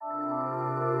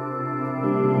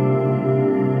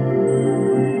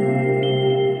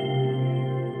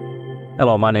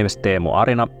Hello, my name is Teemu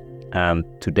Arina, and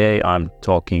today I'm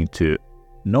talking to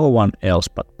no one else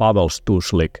but Pavel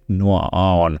Stuchlik, Noa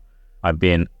Aon. I've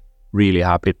been really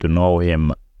happy to know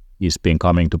him. He's been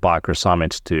coming to Biker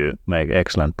Summits to make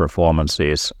excellent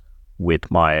performances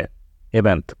with my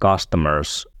event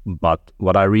customers. But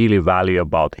what I really value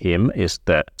about him is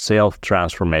the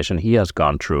self-transformation he has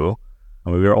gone through.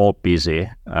 I mean, we're all busy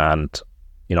and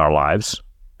in our lives,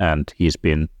 and he's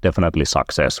been definitely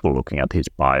successful looking at his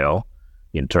bio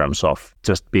in terms of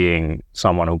just being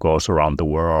someone who goes around the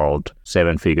world,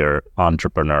 7-figure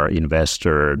entrepreneur,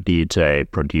 investor, DJ,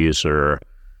 producer,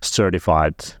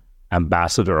 certified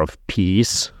ambassador of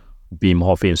peace, Wim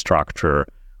Hof instructor,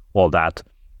 all that.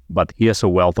 But he has a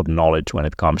wealth of knowledge when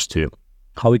it comes to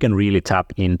how we can really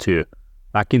tap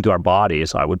back into our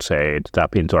bodies, I would say, to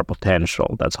tap into our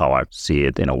potential. That's how I see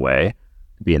it in a way,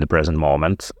 to be in the present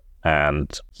moment.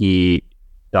 And he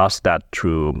does that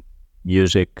through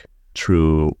music,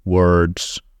 through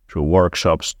words, through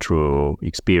workshops, through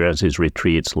experiences,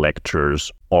 retreats,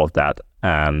 lectures, all of that.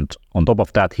 And on top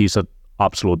of that, he's an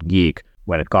absolute geek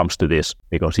when it comes to this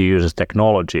because he uses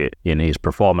technology in his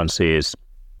performances,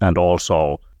 and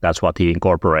also that's what he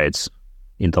incorporates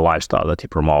in the lifestyle that he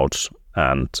promotes.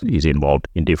 And he's involved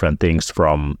in different things,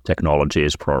 from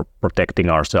technologies for protecting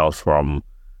ourselves from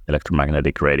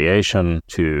electromagnetic radiation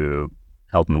to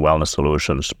health and wellness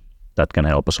solutions that can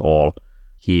help us all.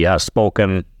 He has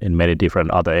spoken in many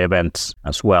different other events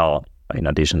as well, in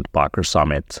addition to Biker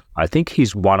Summit. I think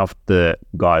he's one of the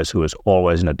guys who is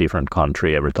always in a different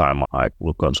country every time I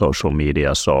look on social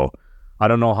media. So I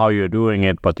don't know how you're doing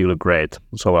it, but you look great.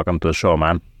 So welcome to the show,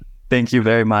 man. Thank you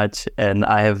very much. And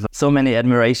I have so many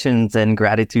admirations and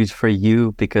gratitude for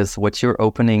you, because what you're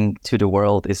opening to the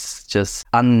world is just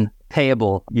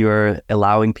unpayable. You're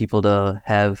allowing people to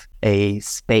have a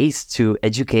space to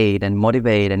educate and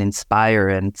motivate and inspire.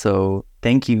 And so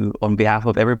thank you on behalf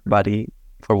of everybody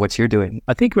for what you're doing.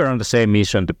 I think we're on the same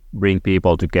mission to bring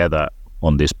people together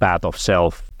on this path of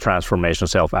self-transformation,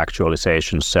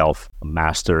 self-actualization,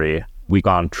 self-mastery. We've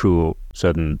gone through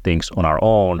certain things on our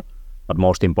own, but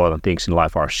most important things in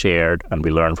life are shared and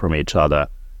we learn from each other.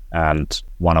 And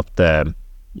one of the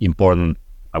important,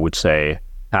 I would say,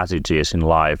 passages in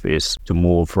life is to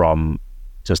move from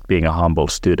just being a humble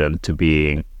student to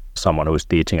being someone who is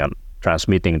teaching and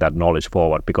transmitting that knowledge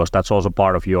forward, because that's also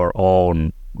part of your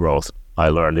own growth. I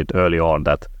learned it early on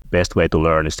that the best way to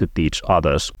learn is to teach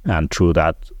others. And through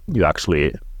that, you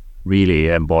actually really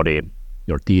embody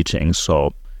your teachings.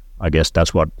 So I guess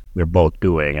that's what we're both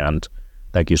doing. And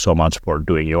thank you so much for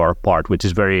doing your part, which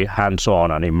is very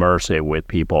hands-on and immersive with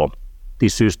people.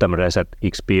 This system reset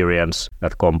experience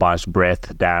that combines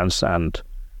breath, dance, and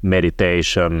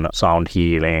meditation, sound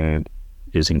healing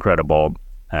is incredible.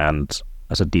 And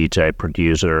as a DJ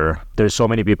producer, there's so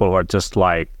many people who are just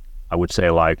like, I would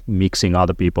say, like mixing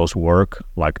other people's work,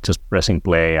 like just pressing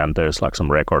play and there's like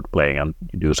some record playing and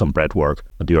you do some breath work,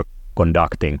 but you're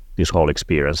conducting this whole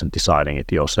experience and deciding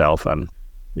it yourself, and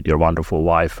with your wonderful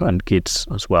wife and kids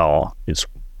as well. It's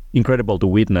incredible to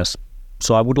witness.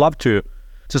 So I would love to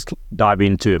just dive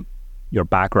into your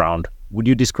background. Would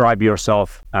you describe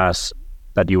yourself as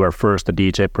that you were first a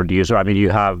DJ producer? I mean, you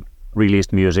have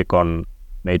released music on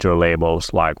major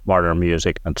labels like Warner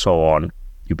Music and so on.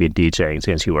 You've been DJing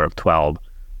since you were 12.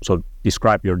 So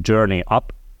describe your journey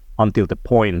up until the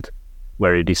point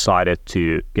where you decided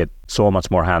to get so much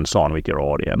more hands-on with your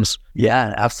audience.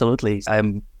 Yeah, absolutely.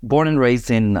 I'm born and raised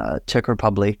in Czech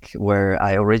Republic, where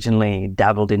I originally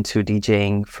dabbled into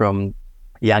DJing from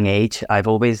a young age. I've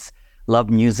always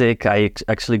loved music. I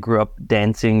actually grew up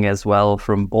dancing as well,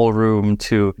 from ballroom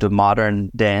to the modern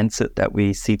dance that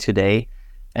we see today.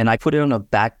 And I put it on a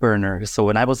back burner. So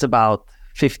when I was about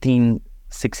 15,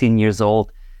 16 years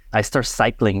old, I started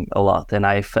cycling a lot, and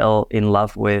I fell in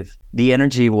love with the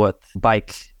energy what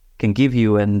bike can give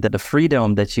you and the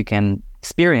freedom that you can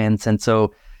experience. And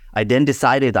so I then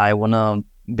decided I want to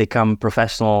become a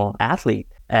professional athlete.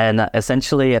 And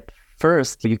essentially at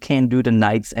first, you can't do the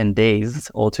nights and days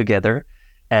all together.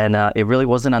 And it really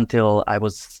wasn't until I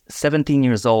was 17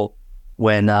 years old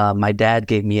when my dad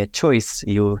gave me a choice.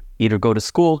 You either go to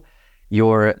school,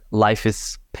 your life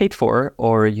is paid for,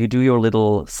 or you do your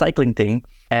little cycling thing,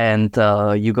 and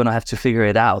you're going to have to figure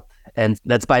it out. And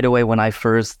that's, by the way, when I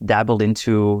first dabbled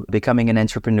into becoming an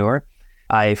entrepreneur.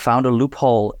 I found a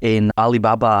loophole in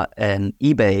Alibaba and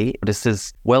eBay. This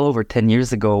is well over 10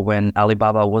 years ago, when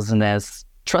Alibaba wasn't as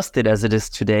trusted as it is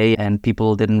today, and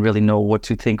people didn't really know what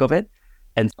to think of it.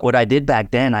 And what I did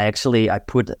back then, I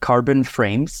put carbon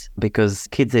frames, because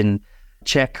kids in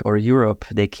Czech or Europe,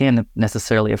 they can't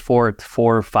necessarily afford $4,000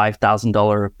 or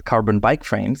 $5,000 carbon bike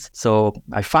frames. So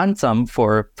I found some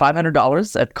for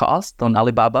 $500 at cost on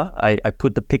Alibaba. I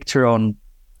put the picture on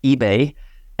eBay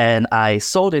and I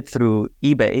sold it through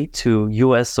eBay to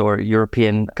US or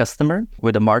European customer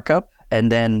with a markup.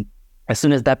 And then as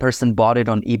soon as that person bought it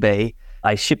on eBay,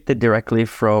 I shipped it directly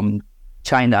from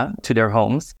China to their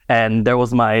homes. And there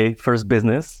was my first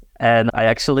business. And I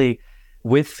actually,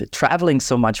 with traveling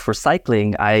so much for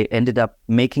cycling, I ended up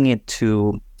making it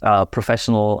to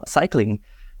professional cycling.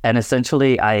 And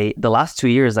essentially, the last 2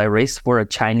 years, I raced for a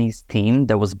Chinese team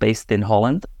that was based in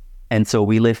Holland. And so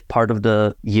we lived part of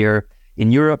the year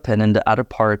in Europe, and in the other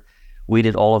part, we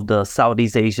did all of the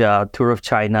Southeast Asia, tour of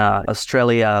China,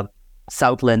 Australia,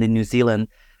 Southland in New Zealand.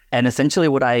 And essentially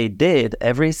what I did,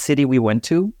 every city we went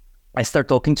to, I started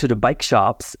talking to the bike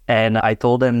shops and I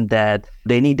told them that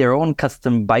they need their own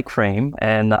custom bike frame.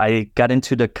 And I got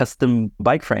into the custom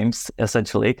bike frames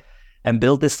essentially and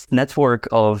built this network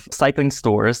of cycling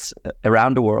stores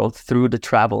around the world through the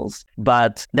travels.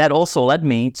 But that also led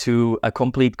me to a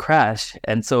complete crash.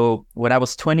 And so when I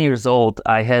was 20 years old,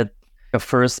 I had a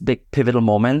first big pivotal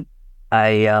moment.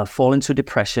 I fall into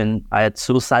depression. I had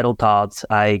suicidal thoughts.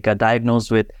 I got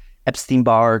diagnosed with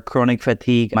Epstein-Barr, chronic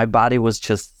fatigue. My body was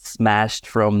just smashed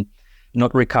from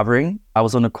not recovering. I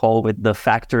was on a call with the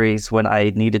factories when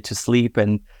I needed to sleep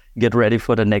and get ready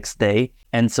for the next day.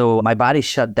 And so my body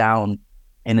shut down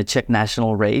in a Czech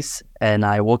national race. And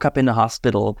I woke up in the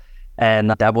hospital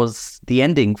and that was the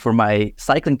ending for my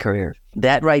cycling career.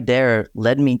 That right there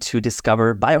led me to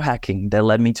discover biohacking. That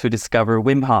led me to discover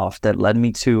Wim Hof. That led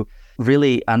me to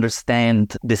really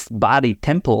understand this body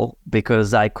temple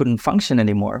because I couldn't function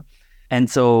anymore. And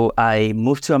so I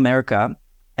moved to America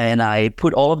and I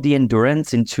put all of the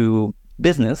endurance into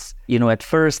business. At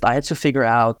first I had to figure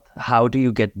out how do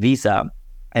you get visa.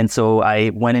 And so I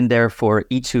went in there for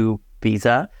E2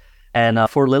 visa. And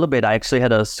for a little bit, I actually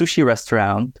had a sushi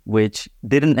restaurant, which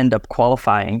didn't end up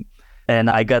qualifying. And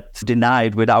I got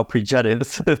denied without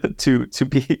prejudice to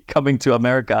be coming to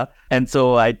America. And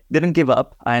so I didn't give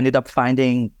up. I ended up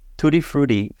finding Tutti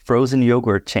Frutti frozen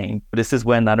yogurt chain. This is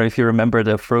when, I don't know if you remember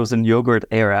the frozen yogurt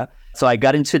era. So I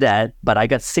got into that, but I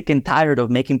got sick and tired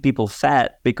of making people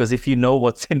fat because if you know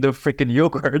what's in the freaking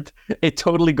yogurt, it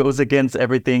totally goes against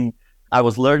everything I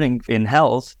was learning in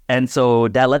health. And so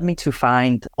that led me to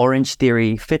find Orange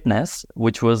Theory Fitness,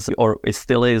 which was, or it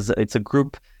still is, it's a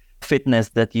group fitness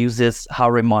that uses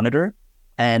heart rate monitor.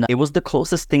 And it was the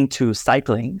closest thing to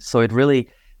cycling. So it really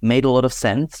made a lot of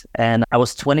sense. And I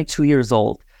was 22 years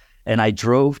old and I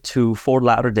drove to Fort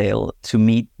Lauderdale to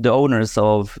meet the owners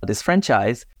of this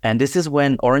franchise. And this is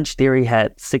when Orange Theory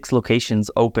had 6 locations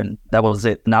open. That was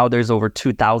it. Now there's over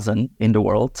 2,000 in the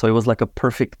world. So it was like a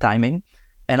perfect timing.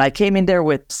 And I came in there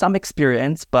with some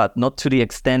experience, but not to the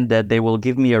extent that they will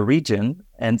give me a region.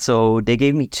 And so they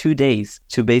gave me 2 days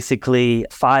to basically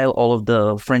file all of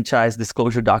the franchise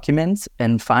disclosure documents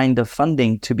and find the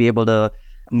funding to be able to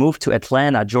move to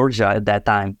Atlanta, Georgia at that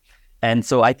time. And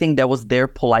so I think that was their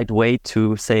polite way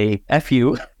to say, F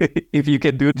you, if you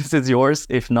can do this is yours.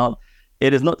 If not,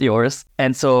 it is not yours.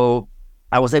 And so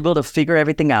I was able to figure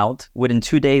everything out. Within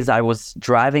 2 days, I was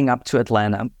driving up to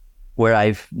Atlanta, where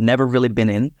I've never really been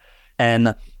in.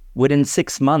 And within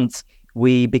 6 months,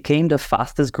 we became the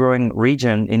fastest growing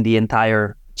region in the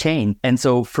entire chain. And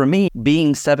so for me,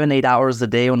 being 7-8 hours a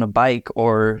day on a bike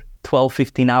or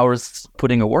 12-15 hours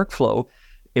putting a workflow,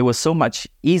 it was so much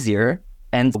easier.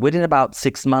 And within about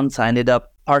 6 months, I ended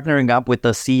up partnering up with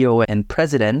the CEO and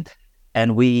president.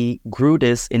 And we grew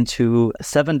this into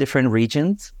 7 different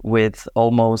regions with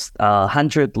almost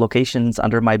 100 locations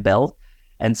under my belt.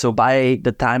 And so by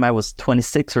the time I was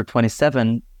 26 or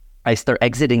 27, I started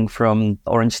exiting from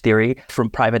Orange Theory, from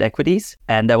private equities.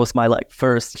 And that was my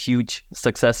first huge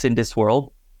success in this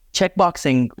world.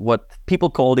 Checkboxing what people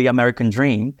call the American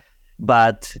dream,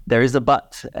 but there is a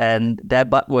but. And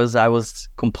that but was I was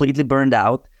completely burned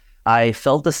out. I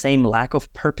felt the same lack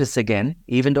of purpose again,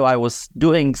 even though I was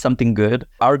doing something good.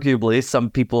 Arguably,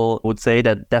 some people would say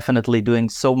that definitely doing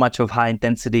so much of high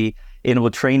intensity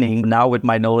interval training now with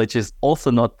my knowledge is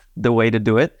also not the way to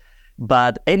do it.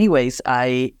 But anyways,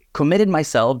 I committed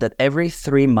myself that every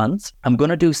 3 months, I'm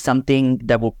going to do something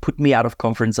that will put me out of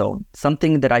comfort zone,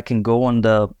 something that I can go on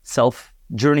the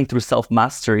journey through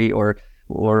self-mastery, or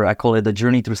I call it the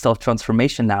journey through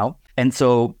self-transformation now. And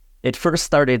so it first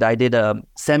started, I did a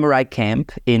samurai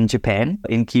camp in Japan,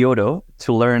 in Kyoto,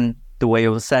 to learn the way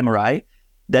of a samurai.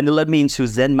 Then it led me into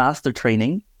Zen master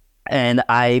training. And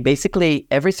I basically,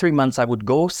 every 3 months, I would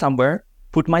go somewhere,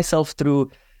 put myself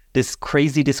through this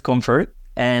crazy discomfort.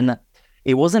 And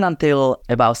It wasn't until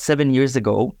about 7 years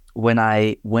ago when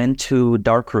I went to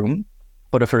darkroom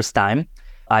for the first time.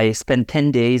 I spent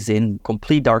 10 days in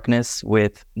complete darkness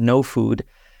with no food.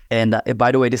 And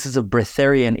by the way, this is a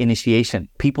breatharian initiation.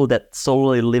 People that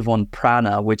solely live on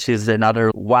prana, which is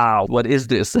another, wow, what is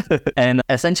this? And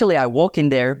essentially, I walk in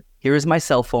there. Here is my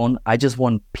cell phone. I just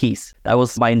want peace. That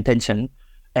was my intention.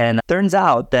 And it turns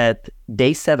out that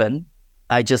day 7,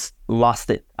 I just lost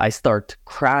it. I start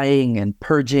crying and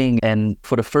purging. And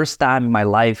for the first time in my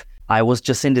life, I was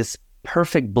just in this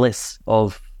perfect bliss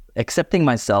of accepting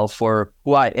myself for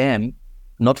who I am,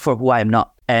 not for who I am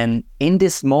not. And in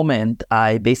this moment,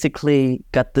 I basically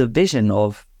got the vision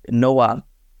of Noah,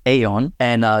 Aeon.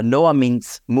 And Noah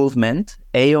means movement.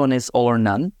 Aeon is all or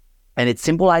none. And it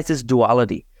symbolizes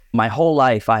duality. My whole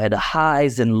life, I had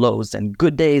highs and lows and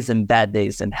good days and bad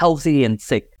days and healthy and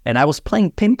sick. And I was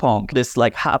playing ping pong, this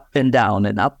like up and down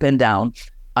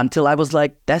until I was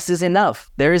like, this is enough.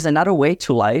 There is another way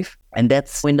to life. And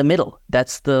that's in the middle.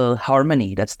 That's the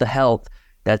harmony. That's the health.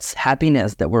 That's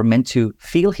happiness that we're meant to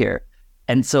feel here.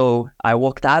 And so I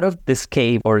walked out of this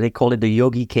cave, or they call it the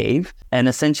yogi cave. And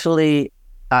essentially,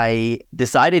 I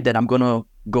decided that I'm going to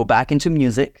go back into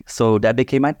music. So that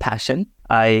became my passion.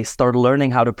 I started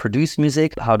learning how to produce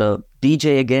music, how to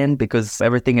DJ again, because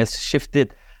everything has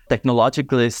shifted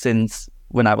technologically since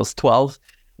when I was 12.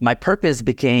 My purpose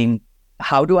became,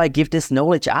 how do I give this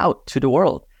knowledge out to the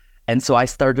world? And so I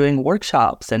started doing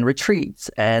workshops and retreats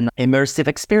and immersive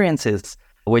experiences,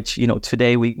 which,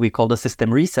 today we call the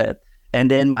system reset. And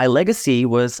then my legacy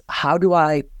was, how do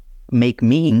I make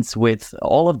means with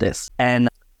all of this? And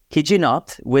kid you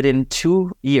not, within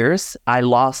 2 years, I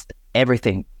lost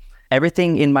everything.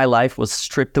 Everything in my life was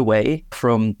stripped away,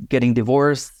 from getting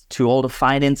divorced to all the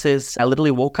finances. I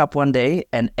literally woke up one day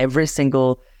and every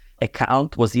single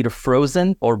account was either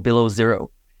frozen or below zero.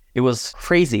 It was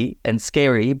crazy and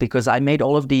scary because I made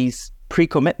all of these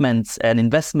pre-commitments and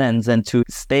investments and to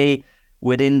stay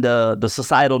within the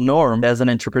societal norm as an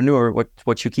entrepreneur,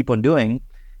 what you keep on doing.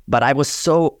 But I was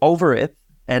so over it.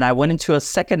 And I went into a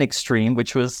second extreme,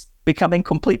 which was becoming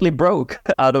completely broke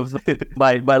out of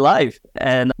my life.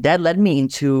 And that led me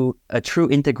into a true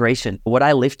integration. What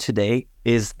I live today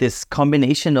is this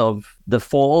combination of the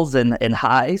falls and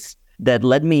highs that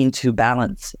led me into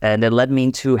balance, and that led me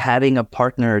into having a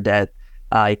partner that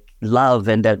I love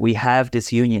and that we have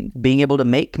this union. Being able to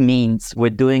make means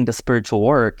with doing the spiritual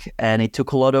work. And it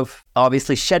took a lot of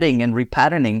obviously shedding and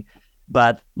repatterning.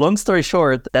 But long story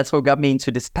short, that's what got me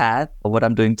into this path of what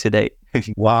I'm doing today.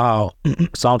 Wow.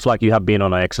 Sounds like you have been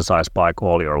on an exercise bike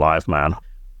all your life, man.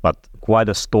 But quite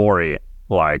a story,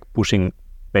 like pushing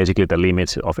basically the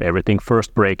limits of everything.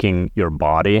 First breaking your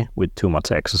body with too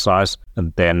much exercise,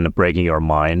 and then breaking your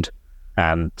mind,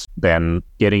 and then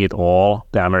getting it all,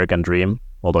 the American dream,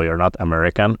 although you're not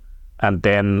American, and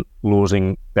then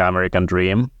losing the American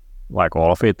dream, like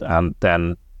all of it, and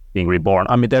then being reborn.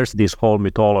 I mean, there's this whole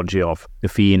mythology of the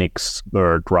phoenix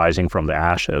bird rising from the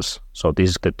ashes. So this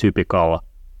is the typical,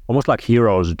 almost like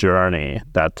hero's journey,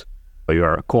 that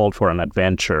you're called for an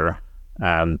adventure,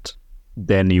 and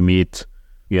then you meet,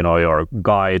 your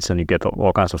guides, and you get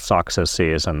all kinds of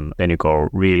successes, and then you go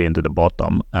really into the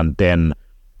bottom, and then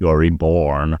you're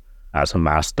reborn as a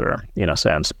master, in a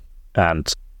sense.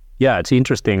 And yeah, it's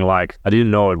interesting, like, I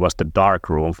didn't know it was the dark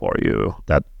room for you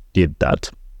that did that.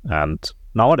 And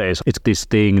nowadays, it's this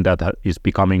thing that is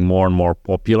becoming more and more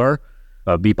popular.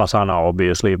 Vipassana,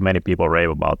 obviously, many people rave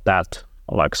about that,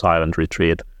 like silent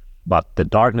retreat. But the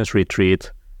darkness retreat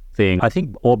thing, I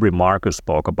think Aubrey Marcus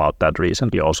spoke about that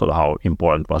recently, also how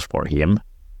important it was for him.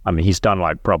 I mean, he's done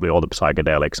like probably all the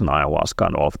psychedelics and ayahuasca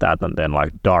and all of that. And then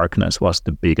like darkness was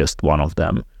the biggest one of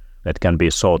them that can be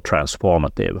so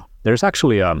transformative. There's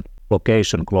actually a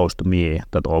location close to me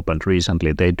that opened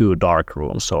recently. They do dark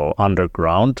rooms, so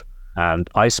underground. And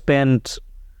I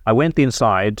went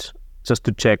inside just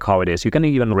to check how it is. You can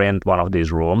even rent one of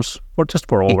these rooms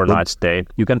for overnight stay.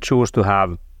 You can choose to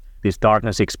have this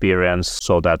darkness experience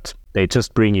so that they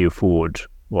just bring you food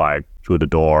like through the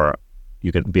door.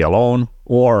 You can be alone,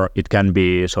 or it can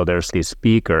be, so there's these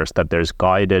speakers that there's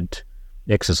guided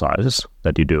exercises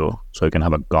that you do. So you can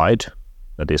have a guide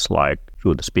that is like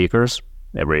through the speakers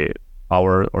every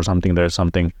hour or something, there's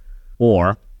something.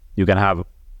 Or you can have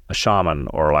a shaman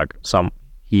or like some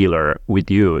healer with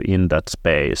you in that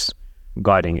space,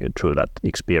 guiding you through that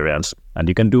experience. And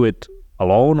you can do it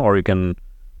alone, or you can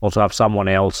also have someone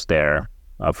else there,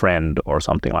 a friend or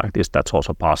something like this. That's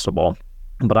also possible.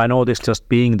 But I noticed just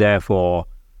being there for,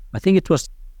 I think it was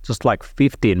just like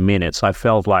 15 minutes, I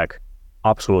felt like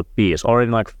absolute peace already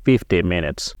in like 15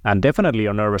 minutes. And definitely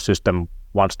your nervous system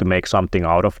wants to make something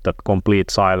out of that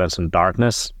complete silence and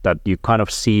darkness, that you kind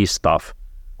of see stuff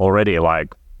already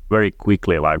like very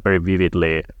quickly, like very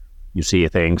vividly. You see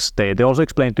things. They also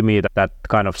explained to me that that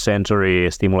kind of sensory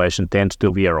stimulation tends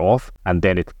to veer off and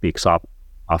then it picks up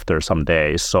after some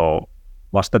days. So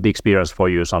was that the experience for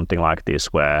you, something like this,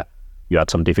 where you had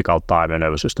some difficult time and the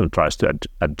nervous system tries to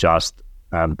adjust,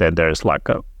 and then there's like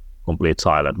a complete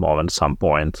silent moment at some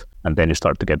point, and then you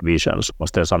start to get visions?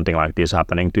 Was there something like this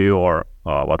happening to you, or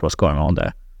what was going on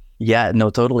there? Yeah, no,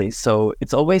 totally. So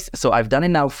it's always, so I've done it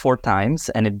now 4 times,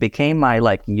 and it became my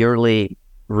like yearly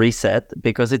reset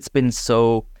because it's been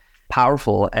so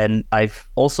powerful. And I've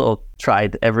also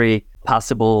tried every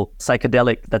possible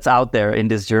psychedelic that's out there in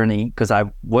this journey because I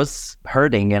was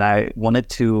hurting and I wanted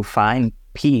to find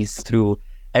peace through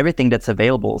everything that's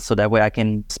available so that way I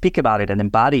can speak about it and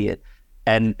embody it.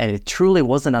 And it truly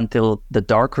wasn't until the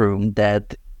dark room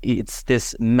that it's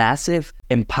this massive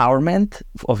empowerment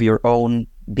of your own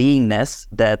beingness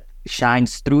that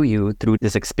shines through you through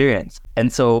this experience.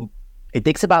 And so it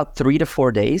takes about 3 to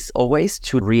 4 days always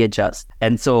to readjust.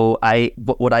 And so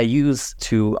what I use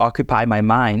to occupy my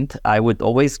mind, I would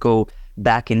always go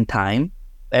back in time.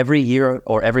 Every year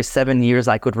or every 7 years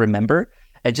I could remember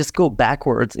and just go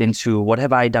backwards into what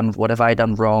have I done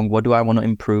wrong? What do I want to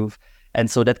improve?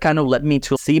 And so that kind of led me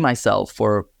to see myself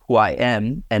for who I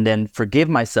am and then forgive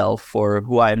myself for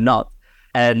who I am not.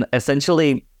 And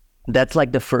essentially, that's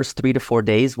like the first 3 to 4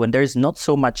 days when there's not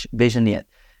so much vision yet.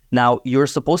 Now, you're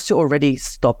supposed to already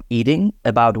stop eating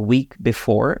about a week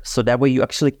before, so that way you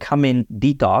actually come in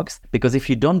detox, because if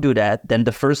you don't do that, then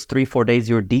the first 3-4 days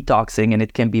you're detoxing and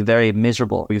it can be very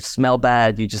miserable. You smell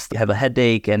bad, you just have a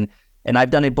headache, and I've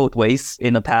done it both ways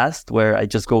in the past where I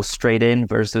just go straight in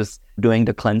versus doing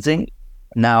the cleansing.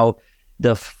 Now,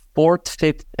 the 4th,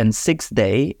 5th, and 6th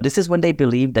day, this is when they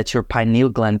believe that your pineal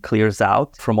gland clears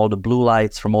out from all the blue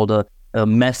lights, from all the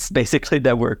mess basically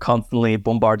that we're constantly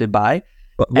bombarded by.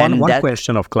 But one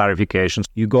question of clarification,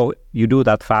 you do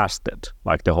that fasted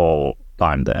like the whole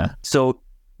time there? So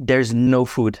there's no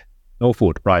food. No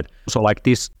food, right. So like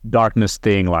this darkness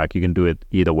thing, like you can do it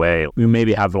either way. You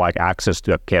maybe have like access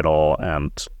to a kettle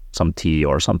and some tea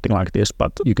or something like this,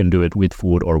 but you can do it with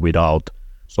food or without.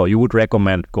 So you would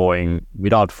recommend going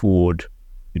without food,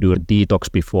 you do a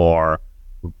detox before,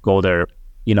 go there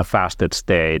in a fasted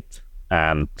state,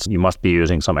 and you must be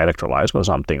using some electrolytes or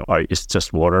something. Or is it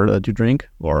just water that you drink?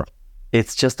 Or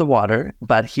it's just the water.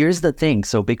 But here's the thing.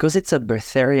 So because it's a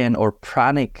breatharian or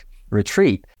pranic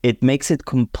retreat, it makes it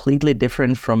completely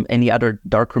different from any other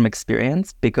darkroom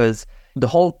experience, because the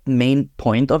whole main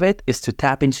point of it is to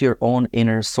tap into your own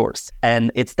inner source.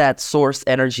 And it's that source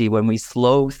energy when we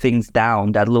slow things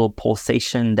down, that little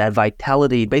pulsation, that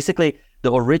vitality, basically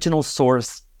the original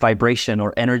source vibration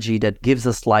or energy that gives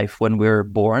us life when we're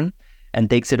born and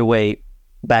takes it away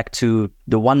back to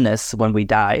the oneness when we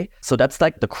die. So that's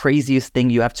like the craziest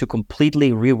thing. You have to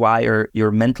completely rewire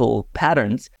your mental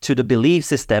patterns to the belief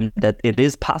system that it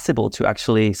is possible to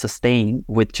actually sustain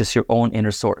with just your own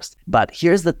inner source. But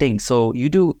here's the thing. So you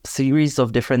do series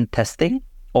of different testing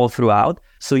all throughout.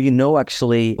 So you know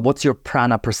actually what's your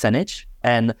prana percentage.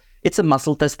 And it's a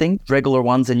muscle testing, regular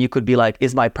ones. And you could be like,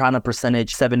 is my prana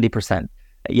percentage 70%?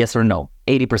 Yes or no?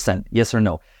 80%? Yes or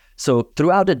no? So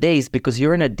throughout the days, because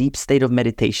you're in a deep state of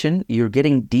meditation, you're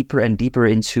getting deeper and deeper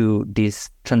into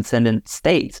these transcendent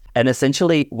states. And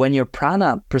essentially, when your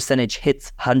prana percentage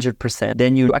hits 100%,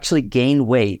 then you actually gain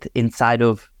weight inside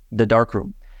of the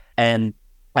darkroom. And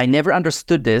I never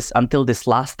understood this until this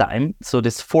last time. So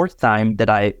this 4th time that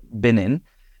I've been in,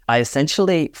 I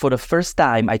essentially, for the first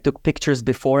time, I took pictures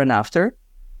before and after.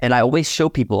 And I always show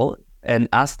people and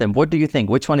ask them, what do you think?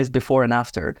 Which one is before and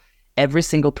after? Every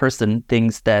single person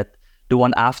thinks that the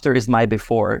one after is my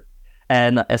before.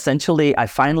 And essentially, I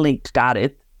finally got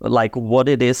it, like what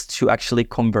it is to actually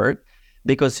convert.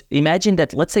 Because imagine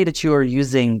that, let's say that you are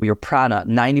using your prana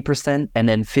 90% and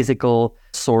then physical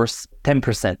source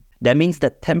 10%. That means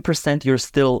that 10% you're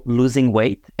still losing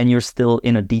weight and you're still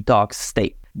in a detox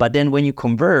state. But then when you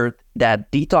convert,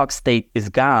 that detox state is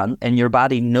gone and your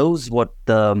body knows what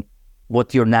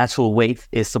your natural weight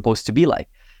is supposed to be like.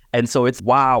 And so it's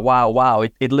wow.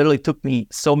 It literally took me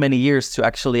so many years to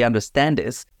actually understand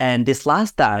this. And this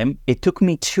last time, it took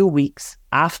me 2 weeks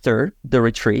after the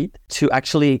retreat to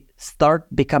actually start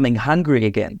becoming hungry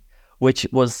again, which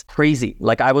was crazy.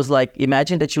 Like I was like,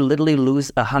 imagine that you literally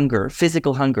lose a hunger,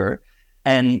 physical hunger.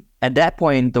 And at that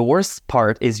point, the worst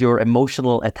part is your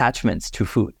emotional attachments to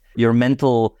food, your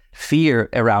mental fear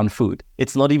around food.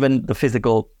 It's not even the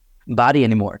physical body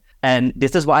anymore. And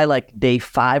this is why like day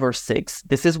 5 or 6,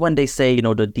 this is when they say, the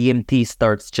DMT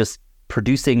starts just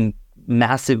producing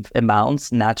massive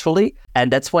amounts naturally.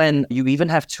 And that's when you even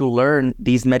have to learn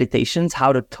these meditations,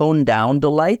 how to tone down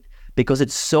the light, because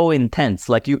it's so intense.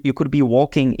 Like you could be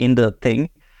walking in the thing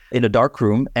in a dark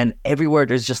room and everywhere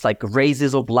there's just like rays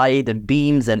of light and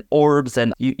beams and orbs,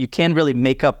 and you can't really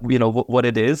make up, what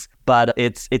it is, but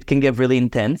it can get really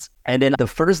intense. And then the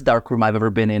first dark room I've ever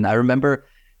been in, I remember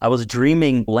I was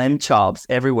dreaming lamb chops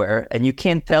everywhere, and you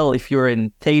can't tell if you're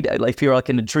in if you're like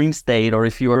in a dream state or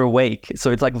if you're awake.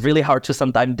 So it's like really hard to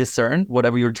sometimes discern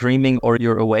whatever you're dreaming or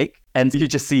you're awake. And you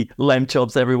just see lamb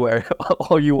chops everywhere.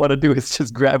 All you want to do is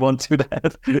just grab onto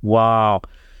that. Wow,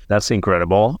 that's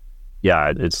incredible.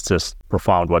 Yeah, it's just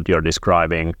profound what you're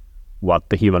describing, what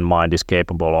the human mind is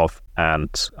capable of. And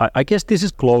I guess this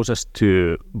is closest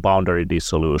to boundary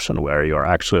dissolution, where you're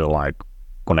actually like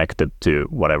connected to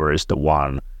whatever is the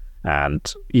one.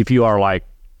 And if you are like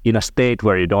in a state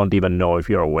where you don't even know if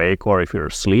you're awake or if you're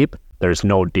asleep, there's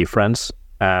no difference,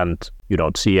 and you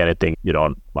don't see anything, you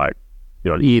don't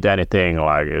eat anything,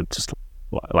 like it's just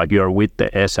like you're with the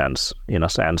essence in a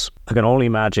sense. I can only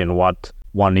imagine what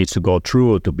one needs to go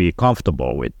through to be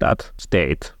comfortable with that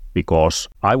state, because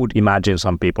I would imagine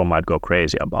some people might go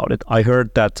crazy about it. I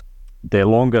heard that the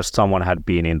longest someone had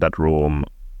been in that room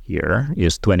here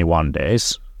is 21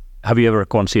 days. Have you ever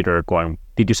considered going,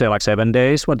 did you say like 7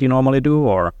 days, what you normally do,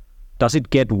 or does it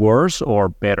get worse or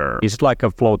better? Is it like a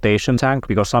flotation tank?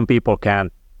 Because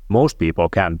most people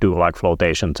can't do like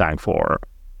flotation tank for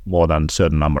more than a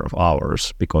certain number of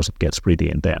hours because it gets pretty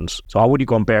intense. So how would you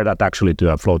compare that actually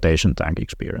to a flotation tank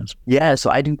experience? Yeah, so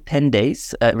I do 10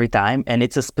 days every time, and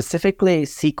it's a specifically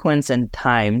sequenced and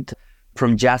timed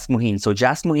from Jas Muhin. So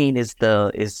Jas Muhin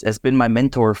has been my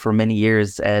mentor for many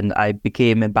years, and I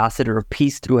became ambassador of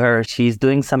peace through her. She's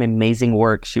doing some amazing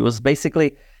work. She was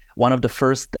basically one of the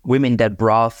first women that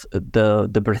brought the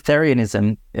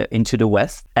breatharianism into the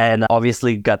West, and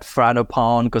obviously got frowned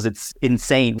upon because it's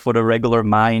insane for the regular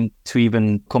mind to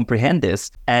even comprehend this.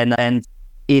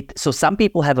 So some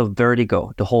people have a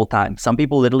vertigo the whole time. Some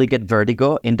people literally get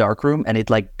vertigo in darkroom, and it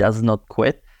like does not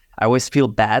quit. I always feel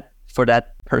bad for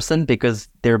that person because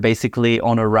they're basically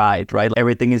on a ride, right?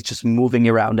 Everything is just moving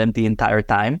around them the entire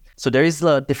time. So there is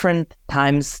different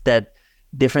times that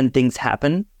different things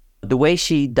happen. The way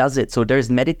she does it, so there's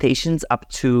meditations up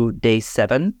to day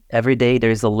 7. Every day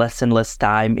there's a less and less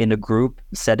time in the group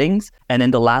settings. And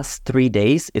in the last 3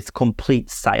 days, it's complete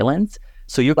silence.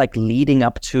 So you're like leading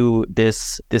up to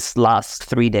this last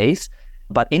 3 days.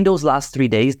 But in those last 3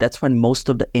 days, that's when most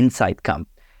of the insight come.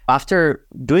 After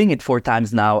doing it 4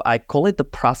 times now, I call it the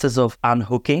process of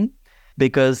unhooking,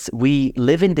 because we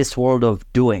live in this world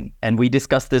of doing. And we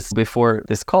discussed this before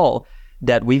this call,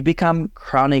 that we've become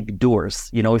chronic doers.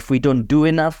 If we don't do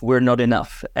enough, we're not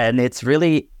enough. And it's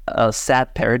really a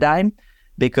sad paradigm,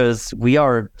 because we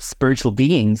are spiritual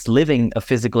beings living a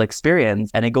physical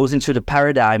experience. And it goes into the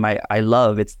paradigm I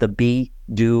love. It's the be,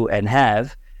 do, and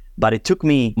have. But it took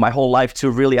me my whole life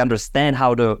to really understand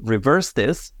how to reverse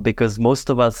this, because most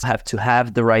of us have to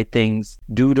have the right things,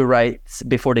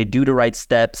 before they do the right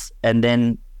steps, and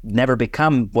then never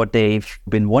become what they've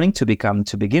been wanting to become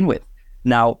to begin with.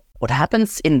 Now, what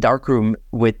happens in darkroom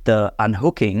with the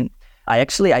unhooking,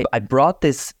 I brought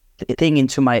this thing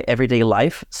into my everyday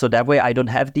life, so that way I don't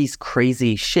have these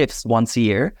crazy shifts once a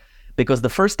year. Because the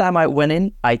first time I went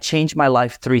in, I changed my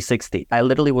life 360. I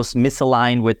literally was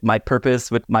misaligned with my purpose,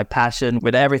 with my passion,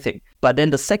 with everything. But then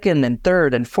the second and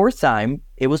third and fourth time,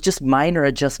 it was just minor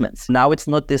adjustments. Now it's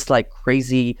not this like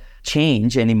crazy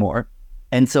change anymore.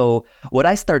 And so what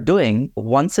I start doing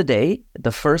once a day,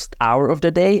 the first hour of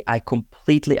the day, I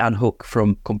completely unhook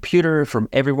from computer, from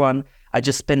everyone. I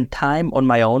just spend time on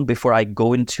my own before I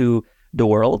go into the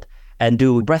world and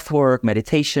do breath work,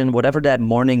 meditation, whatever that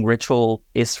morning ritual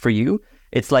is for you.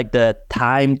 It's like the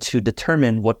time to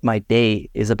determine what my day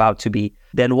is about to be.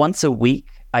 Then once a week,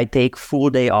 I take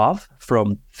full day off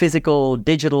from physical,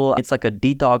 digital. It's like a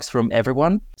detox from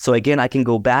everyone. So again, I can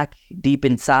go back deep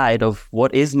inside of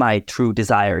what is my true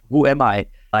desire. Who am I?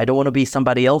 I don't want to be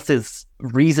somebody else's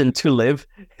reason to live.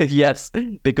 Yes,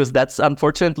 because that's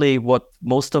unfortunately what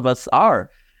most of us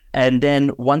are. And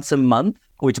then once a month,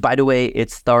 which by the way, it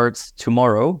starts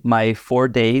tomorrow, my 4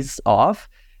 days off,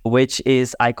 which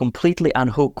is I completely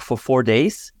unhook for 4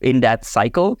 days in that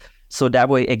cycle. So that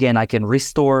way, again, I can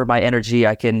restore my energy,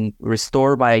 I can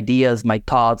restore my ideas, my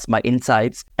thoughts, my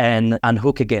insights, and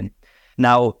unhook again.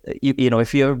 Now,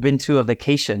 if you've ever been to a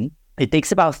vacation, it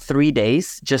takes about 3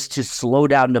 days just to slow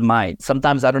down the mind.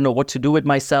 Sometimes I don't know what to do with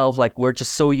myself. Like we're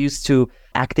just so used to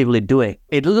actively doing.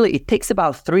 It takes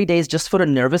about 3 days just for the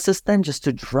nervous system, just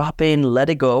to drop in, let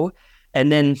it go.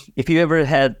 And then if you ever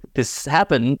had this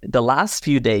happen, the last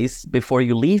few days before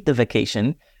you leave the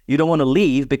vacation, you don't want to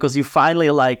leave because you finally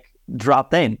like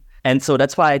dropped in. And so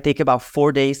that's why I take about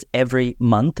 4 days every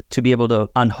month to be able to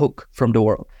unhook from the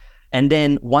world. And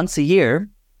then once a year,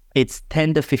 it's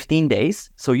 10 to 15 days.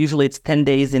 So usually it's 10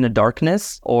 days in the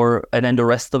darkness, and then the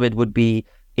rest of it would be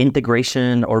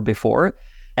integration or before.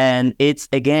 And it's,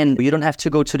 again, you don't have to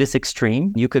go to this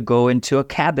extreme. You could go into a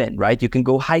cabin, right? You can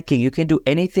go hiking. You can do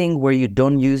anything where you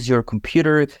don't use your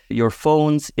computer, your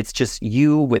phones. It's just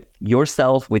you with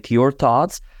yourself, with your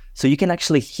thoughts. So you can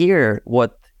actually hear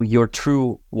what your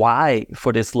true why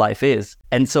for this life is.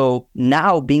 And so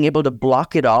now being able to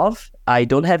block it off, I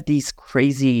don't have these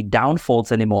crazy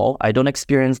downfalls anymore. I don't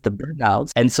experience the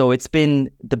burnouts. And so it's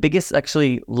been the biggest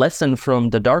actually lesson from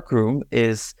the dark room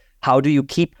is how do you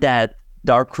keep that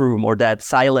dark room or that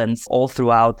silence all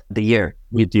throughout the year?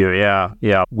 With you, yeah.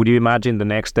 Would you imagine the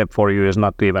next step for you is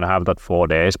not to even have that 4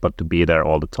 days, but to be there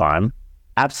all the time?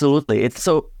 Absolutely. It's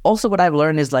so also what I've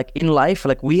learned is like in life,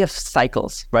 like we have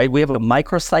cycles, right? We have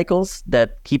micro cycles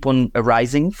that keep on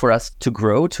arising for us to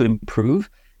grow, to improve.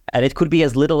 And it could be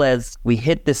as little as we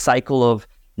hit this cycle of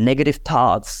negative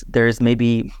thoughts. There's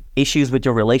maybe issues with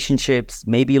your relationships,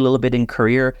 maybe a little bit in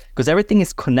career, because everything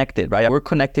is connected, right? We're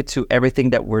connected to everything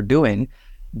that we're doing.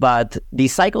 But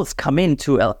these cycles come in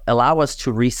to allow us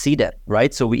to reset it,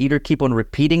 right? So we either keep on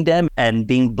repeating them and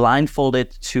being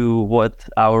blindfolded to what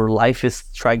our life is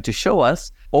trying to show us,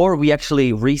 or we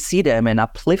actually reset them and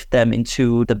uplift them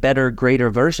into the better, greater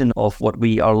version of what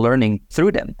we are learning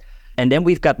through them. And then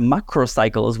we've got macro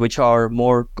cycles, which are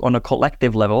more on a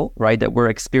collective level, right? That we're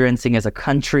experiencing as a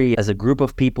country, as a group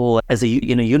of people, as a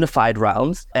unified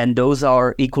rounds. And those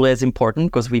are equally as important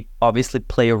because we obviously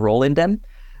play a role in them.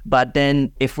 But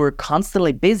then if we're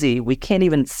constantly busy, we can't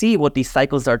even see what these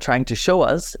cycles are trying to show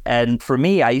us. And for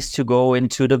me, I used to go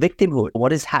into the victimhood.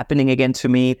 What is happening again to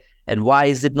me? And why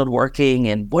is it not working?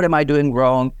 And what am I doing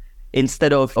wrong?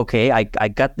 Instead of, okay, I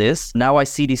got this. Now I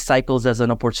see these cycles as an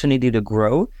opportunity to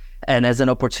grow and as an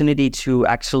opportunity to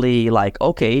actually like,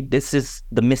 okay, this is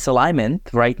the misalignment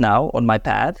right now on my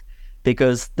path.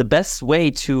 Because the best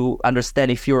way to understand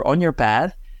if you're on your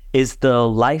path is the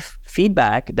life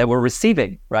feedback that we're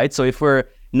receiving, right? So if we're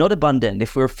not abundant,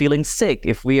 if we're feeling sick,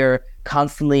 if we are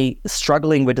constantly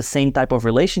struggling with the same type of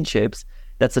relationships,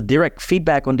 that's a direct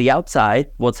feedback on the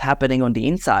outside, what's happening on the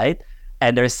inside.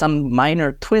 And there's some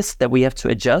minor twist that we have to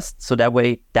adjust so that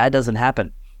way that doesn't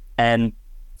happen. And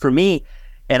for me,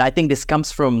 and I think this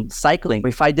comes from cycling,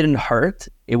 if I didn't hurt,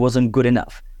 it wasn't good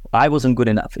enough. I wasn't good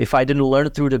enough. If I didn't learn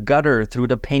through the gutter, through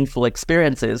the painful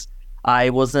experiences,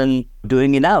 I wasn't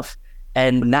doing enough.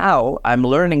 And now I'm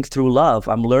learning through love.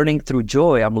 I'm learning through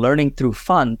joy. I'm learning through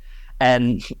fun.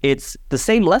 And it's the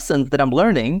same lessons that I'm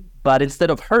learning, but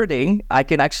instead of hurting, I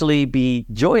can actually be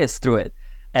joyous through it.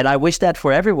 And I wish that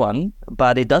for everyone,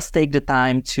 but it does take the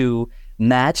time to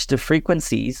match the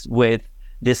frequencies with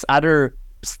this other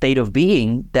state of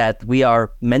being that we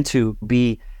are meant to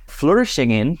be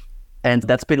flourishing in. And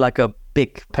that's been like a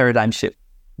big paradigm shift.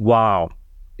 Wow.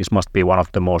 This must be one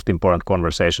of the most important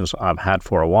conversations I've had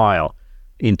for a while.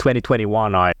 In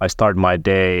 2021, I started my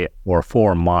day for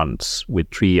 4 months with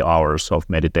 3 hours of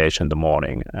meditation in the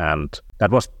morning. And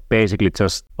that was basically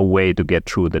just a way to get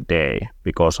through the day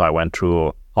because I went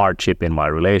through hardship in my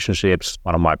relationships.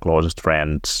 One of my closest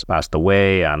friends passed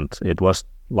away, and it was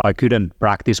like I couldn't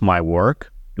practice my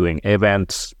work, doing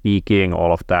events, speaking,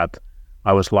 all of that.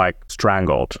 I was like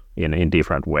strangled in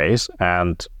different ways.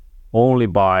 And only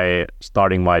by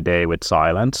starting my day with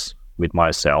silence, with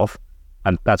myself,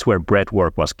 and that's where breath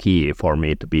work was key for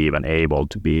me to be even able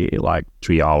to be like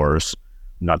 3 hours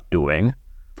not doing.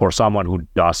 For someone who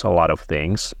does a lot of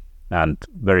things and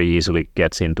very easily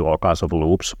gets into all kinds of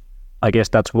loops, I guess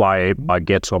that's why I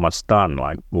get so much done,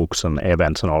 like books and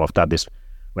events and all of that, is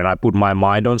when I put my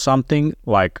mind on something,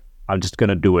 like I'm just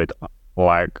gonna do it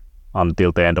like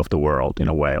until the end of the world in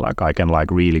a way. Like I can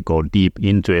like really go deep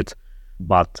into it,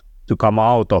 but to come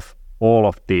out of all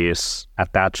of these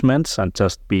attachments and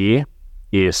just be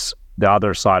is the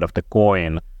other side of the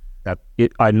coin that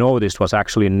I noticed was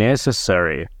actually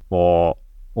necessary for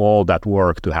all that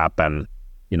work to happen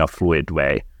in a fluid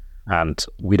way. And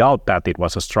without that, it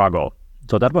was a struggle.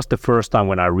 So that was the first time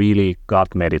when I really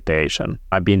got meditation.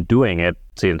 I've been doing it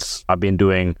since I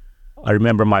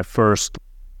remember my first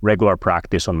regular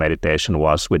practice on meditation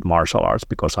was with martial arts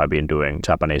because I've been doing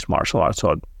Japanese martial arts.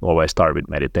 So I always started with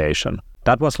meditation.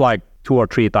 That was like 2 or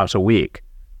 3 times a week.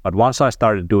 But once I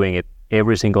started doing it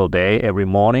every single day, every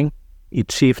morning,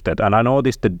 it shifted. And I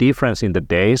noticed the difference in the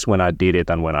days when I did it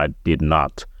and when I did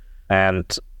not. And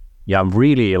Yeah, I'm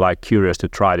really like curious to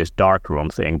try this dark room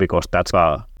thing because that's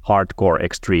a hardcore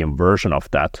extreme version of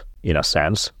that in a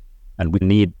sense. And we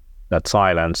need that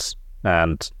silence.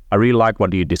 And I really like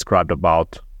what you described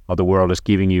about how the world is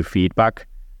giving you feedback.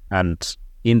 And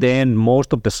in the end,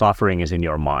 most of the suffering is in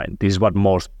your mind. This is what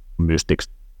most mystics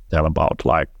tell about,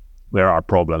 like where our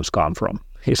problems come from.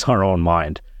 It's our own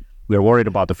mind. We're worried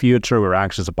about the future, we're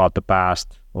anxious about the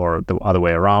past, or the other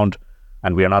way around.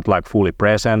 And we are not like fully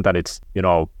present, that it's,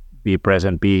 be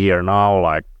present, be here now,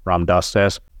 like Ram Dass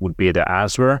says, would be the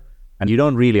answer. And you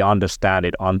don't really understand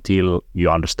it until you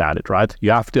understand it, right?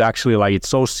 You have to actually, like, it's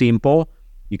so simple,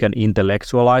 you can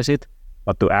intellectualize it,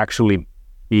 but to actually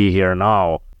be here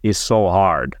now is so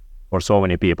hard for so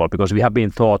many people because we have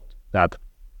been taught that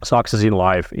success in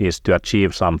life is to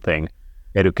achieve something,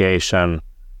 education,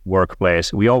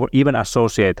 workplace. We even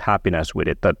associate happiness with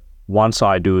it, that once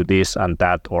I do this and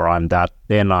that, or I'm that,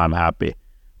 then I'm happy.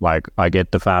 Like I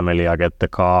get the family, I get the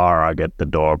car, I get the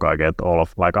dog, I get all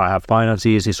of, like I have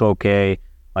finances, it's okay,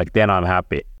 like then I'm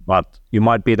happy. But you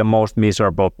might be the most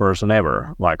miserable person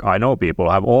ever. Like I know people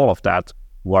who have all of that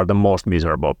who are the most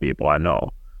miserable people I know.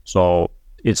 So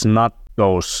it's not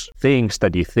those things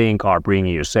that you think are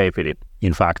bringing you safety.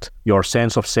 In fact, your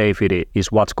sense of safety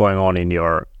is what's going on in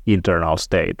your internal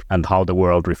state and how the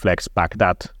world reflects back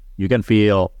that. You can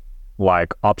feel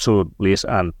like absolute bliss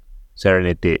and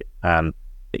serenity and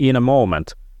in a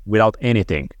moment without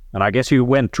anything. And I guess you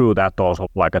went through that also,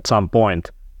 like at some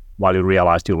point while you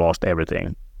realized you lost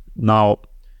everything. Now,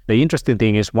 the interesting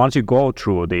thing is once you go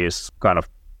through these kind of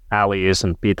alleys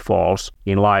and pitfalls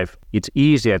in life, it's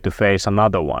easier to face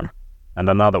another one and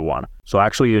another one. So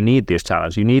actually you need this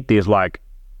challenge. You need these like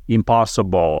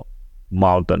impossible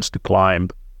mountains to climb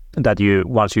that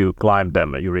once you climb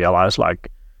them, you realize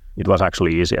like it was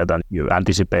actually easier than you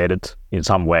anticipated in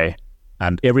some way.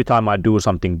 And every time I do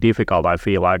something difficult, I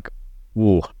feel like,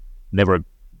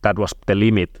 that was the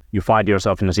limit. You find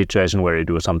yourself in a situation where you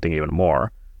do something even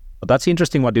more. But that's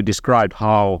interesting what you described,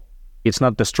 how it's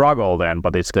not the struggle then,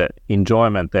 but it's the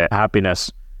enjoyment, the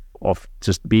happiness of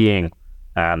just being,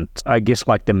 and I guess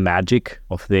like the magic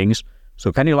of things.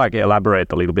 So can you like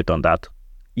elaborate a little bit on that?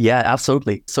 Yeah,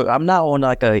 absolutely. So I'm now on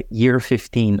like a year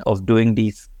 15 of doing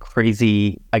these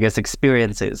crazy, I guess,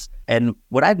 experiences. And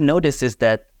what I've noticed is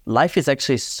that life is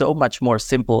actually so much more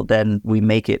simple than we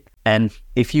make it. And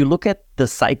if you look at the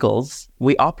cycles,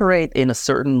 we operate in a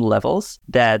certain levels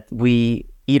that we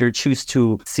either choose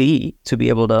to see to be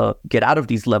able to get out of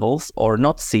these levels or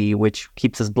not see, which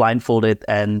keeps us blindfolded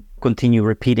and continue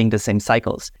repeating the same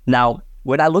cycles. Now,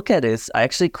 when I look at this, I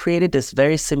actually created this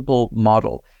very simple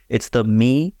model. It's the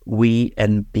me, we,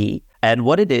 and be. And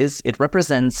what it is, it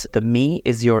represents the me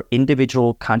is your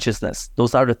individual consciousness.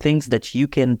 Those are the things that you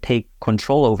can take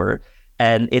control over.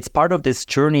 And it's part of this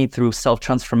journey through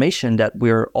self-transformation that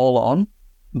we're all on,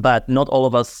 but not all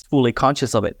of us fully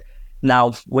conscious of it.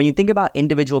 Now, when you think about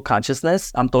individual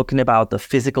consciousness, I'm talking about the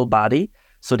physical body.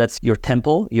 So that's your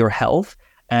temple, your health.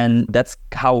 And that's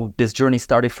how this journey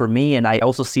started for me. And I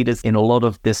also see this in a lot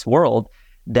of this world,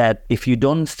 that if you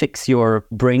don't fix your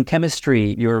brain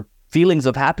chemistry, your feelings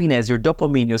of happiness, your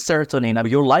dopamine, your serotonin,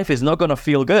 your life is not going to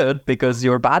feel good because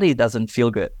your body doesn't feel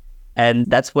good. And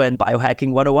that's when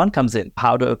Biohacking 101 comes in,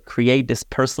 how to create this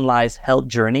personalized health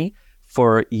journey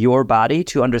for your body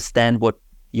to understand what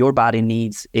your body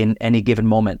needs in any given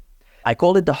moment. I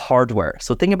call it the hardware.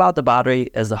 So think about the body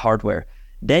as the hardware.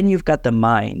 Then you've got the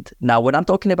mind. Now, when I'm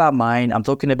talking about mind, I'm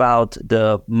talking about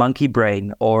the monkey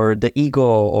brain or the ego,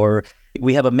 or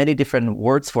we have many different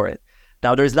words for it.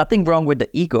 Now, there's nothing wrong with the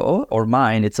ego or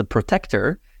mind. It's a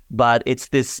protector, but it's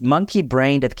this monkey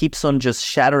brain that keeps on just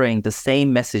shattering the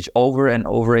same message over and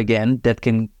over again that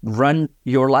can run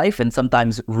your life and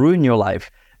sometimes ruin your life.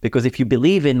 Because if you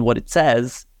believe in what it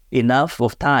says enough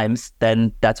of times,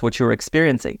 then that's what you're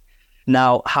experiencing.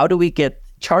 Now, how do we get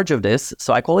charge of this?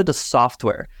 So I call it the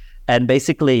software. And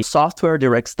basically, software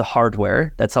directs the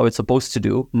hardware. That's how it's supposed to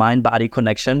do. Mind-body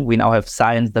connection. We now have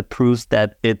science that proves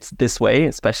that it's this way,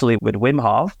 especially with Wim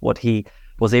Hof, what he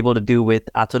was able to do with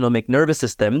autonomic nervous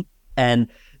system. And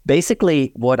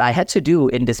basically, what I had to do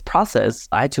in this process,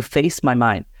 I had to face my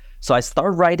mind. So I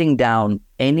started writing down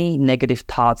any negative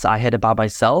thoughts I had about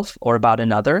myself or about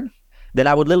another. Then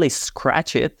I would literally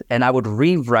scratch it and I would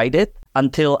rewrite it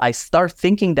until I start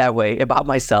thinking that way about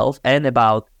myself and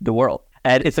about the world.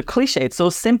 And it's a cliche, it's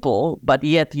so simple, but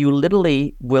yet you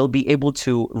literally will be able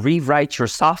to rewrite your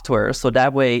software so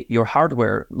that way your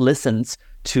hardware listens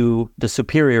to the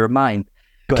superior mind.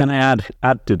 Can I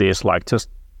add to this, like just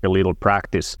a little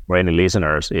practice for any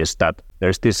listeners, is that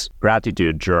there's this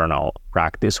gratitude journal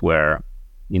practice where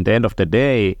in the end of the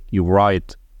day, you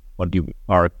write what you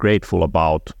are grateful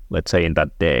about, let's say in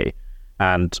that day.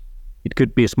 And it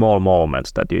could be small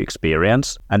moments that you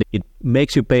experience, and it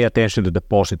makes you pay attention to the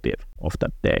positive of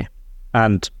that day.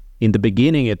 And in the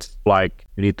beginning, it's like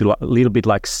you need to a little bit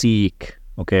like seek,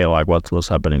 okay, like what was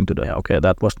happening today? Okay,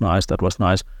 that was nice, that was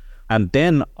nice. And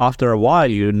then after a while,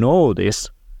 you notice,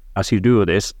 as you do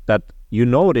this, that you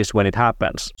notice when it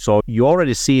happens. So you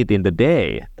already see it in the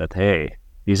day that, hey,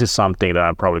 this is something that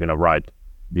I'm probably going to write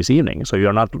this evening. So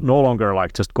you're no longer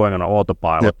like just going on an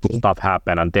autopilot, stuff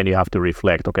happen, and then you have to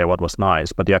reflect, okay, what was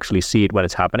nice, but you actually see it when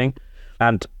it's happening.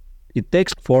 And it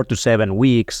takes 4 to 7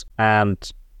 weeks, and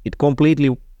it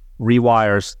completely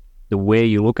rewires the way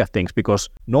you look at things, because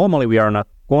normally we are in a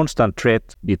constant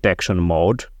threat detection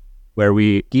mode where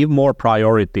we give more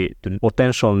priority to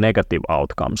potential negative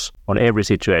outcomes on every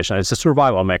situation. It's a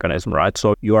survival mechanism, right?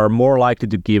 So you are more likely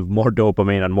to give more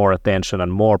dopamine and more attention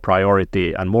and more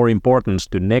priority and more importance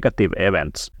to negative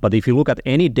events. But if you look at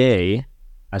any day,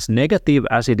 as negative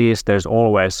as it is, there's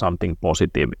always something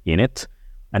positive in it.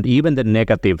 And even the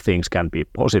negative things can be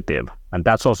positive. And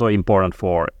that's also important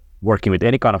for working with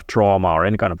any kind of trauma or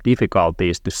any kind of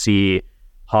difficulties, to see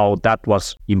how that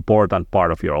was important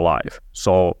part of your life.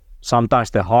 So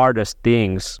sometimes the hardest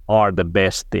things are the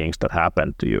best things that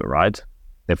happen to you, right?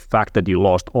 The fact that you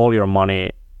lost all your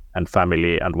money and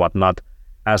family and whatnot,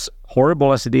 as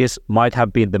horrible as it is, might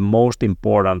have been the most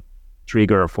important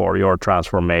trigger for your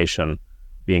transformation,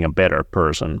 being a better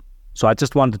person. So I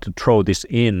just wanted to throw this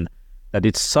in, that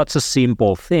it's such a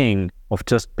simple thing of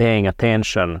just paying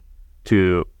attention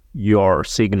to your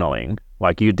signaling.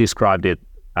 Like you described it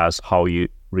as how you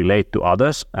relate to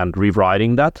others and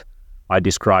rewriting that. I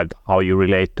described how you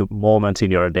relate to moments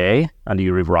in your day and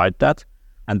you rewrite that.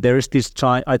 And there is this,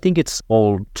 I think it's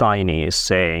old Chinese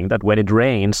saying that when it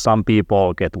rains, some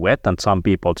people get wet and some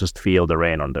people just feel the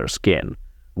rain on their skin.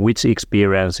 Which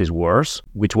experience is worse?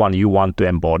 Which one you want to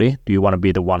embody? Do you want to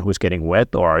be the one who's getting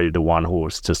wet, or are you the one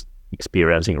who's just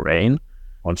experiencing rain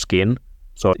on skin?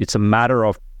 So it's a matter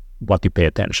of what you pay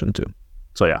attention to.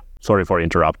 So yeah, sorry for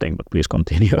interrupting, but please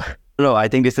continue. No, I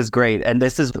think this is great. And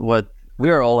this is what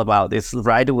we're all about, is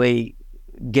right away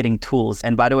getting tools.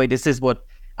 And by the way, this is what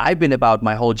I've been about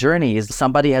my whole journey, is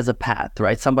somebody has a path,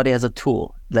 right? Somebody has a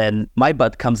tool. Then my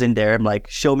butt comes in there. I'm like,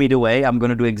 show me the way. I'm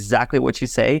going to do exactly what you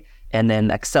say, and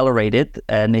then accelerate it.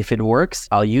 And if it works,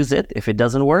 I'll use it. If it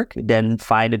doesn't work, then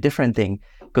find a different thing,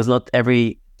 because not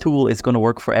every tool is going to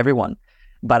work for everyone.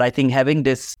 But I think having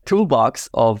this toolbox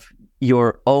of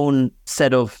your own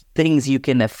set of things you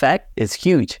can affect is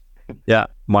huge. Yeah,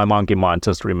 my monkey mind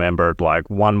just remembered like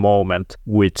one moment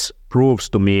which proves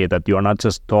to me that you're not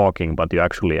just talking, but you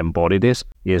actually embody this,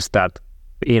 is that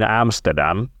in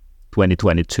Amsterdam,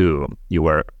 2022, you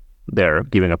were there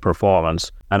giving a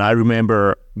performance. And I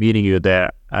remember meeting you there,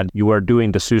 and you were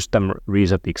doing the system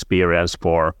reset experience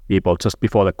for people just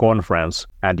before the conference.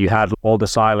 And you had all the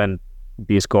silent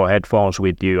disco headphones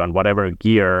with you and whatever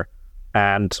gear.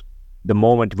 And the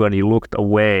moment when you looked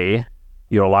away,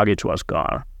 your luggage was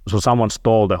gone. So someone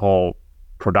stole the whole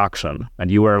production,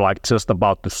 and you were like just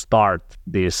about to start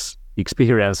this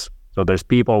experience. So there's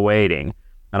people waiting.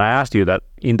 And I asked you that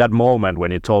in that moment when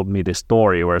you told me this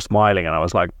story, you were smiling, and I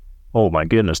was like, oh my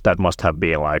goodness, that must have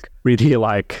been like really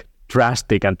like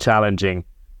drastic and challenging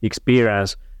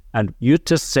experience. And you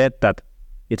just said that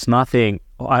it's nothing.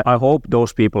 I hope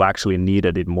those people actually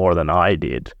needed it more than I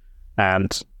did.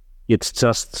 And it's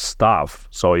just stuff,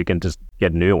 so you can just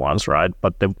get new ones, right?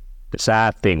 But the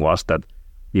sad thing was that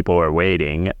people were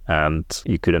waiting and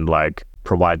you couldn't like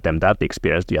provide them that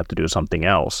experience. You have to do something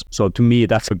else. So to me,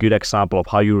 that's a good example of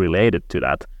how you related to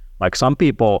that. Like some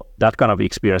people, that kind of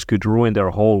experience could ruin their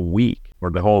whole week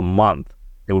or the whole month.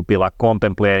 They would be like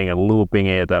contemplating and looping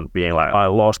it and being like, I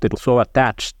lost it. So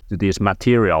attached to these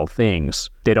material things,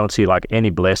 they don't see like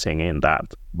any blessing in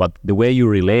that. But the way you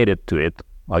related to it,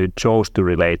 or you chose to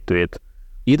relate to it,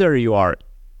 either you are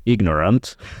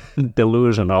ignorant,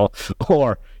 delusional,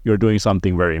 or you're doing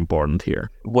something very important here.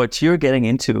 What you're getting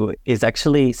into is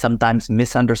actually sometimes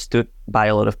misunderstood by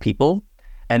a lot of people.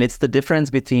 And it's the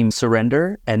difference between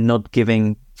surrender and not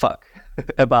giving fuck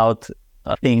about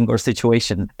a thing or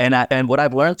situation. And what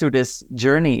I've learned through this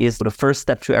journey is the first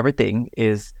step to everything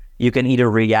is you can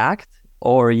either react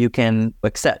or you can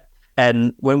accept.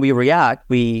 And when we react,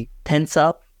 we tense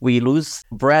up, we lose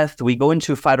breath, we go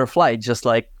into fight or flight, just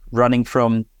like running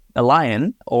from a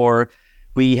lion, or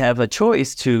we have a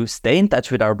choice to stay in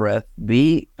touch with our breath,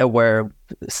 be aware,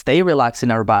 stay relaxed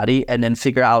in our body, and then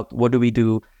figure out what do we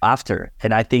do after.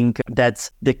 And I think that's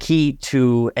the key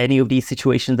to any of these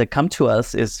situations that come to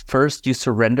us is first you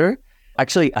surrender.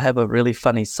 Actually, I have a really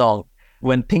funny song.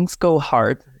 When things go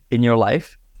hard in your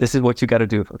life, This is what you got to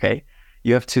do, okay?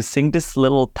 You have to sing this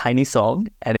little tiny song,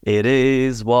 and it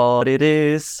is what it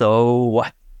is, so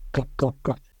what?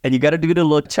 And you got to do the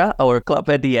lucha or clap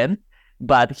at the end.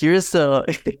 But here's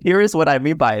what I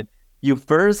mean by it. You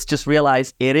first just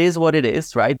realize it is what it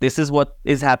is, right? This is what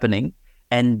is happening.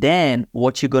 And then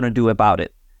what you're going to do about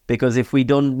it. Because if we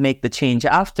don't make the change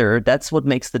after, that's what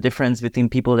makes the difference between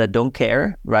people that don't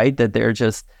care, right? That they're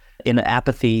just in an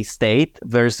apathy state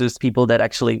versus people that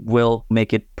actually will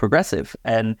make it progressive.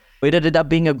 And it ended up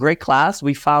being a great class.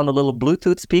 We found a little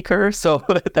Bluetooth speaker so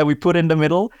that we put in the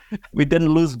middle. We didn't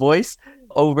lose voice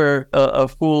over a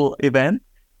full event.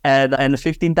 And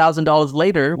 $15,000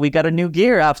 later, we got a new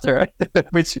gear after,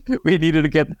 which we needed to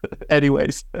get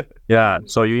anyways. Yeah,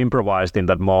 so you improvised in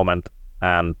that moment.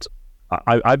 And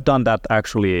I've done that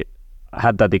actually,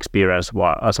 had that experience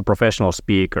as a professional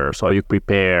speaker. So you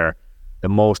prepare the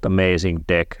most amazing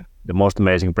deck, the most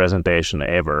amazing presentation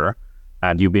ever,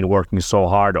 and you've been working so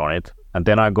hard on it. And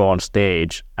then I go on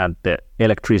stage and the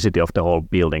electricity of the whole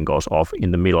building goes off in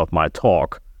the middle of my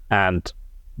talk. And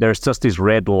there's just this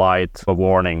red light, a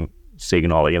warning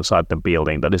signal inside the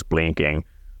building that is blinking.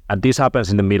 And this happens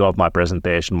in the middle of my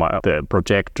presentation. The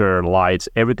projector, lights,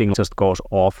 everything just goes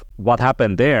off. What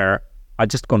happened there, I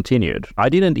just continued. I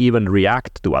didn't even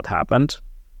react to what happened.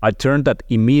 I turned that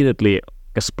immediately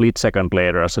a split second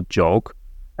later as a joke,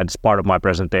 and it's part of my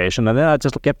presentation. And then I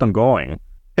just kept on going.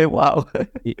 Hey, wow.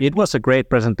 It was a great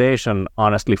presentation,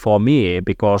 honestly, for me,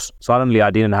 because suddenly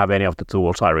I didn't have any of the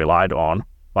tools I relied on,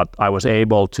 but I was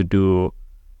able to do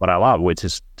what I love, which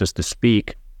is just to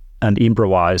speak and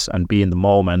improvise and be in the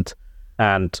moment.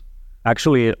 And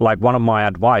actually, like, one of my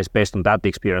advice based on that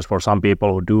experience for some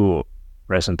people who do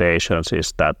presentations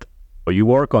is that you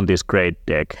work on this great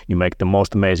deck, you make the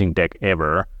most amazing deck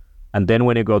ever, and then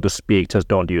when you go to speak, just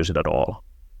don't use it at all.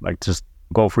 Like, just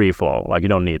go free flow, like you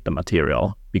don't need the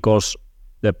material, because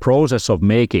the process of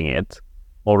making it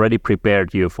already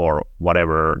prepared you for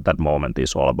whatever that moment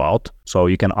is all about. So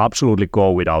you can absolutely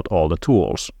go without all the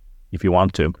tools if you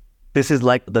want to. This is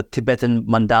like the Tibetan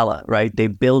mandala, right? They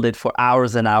build it for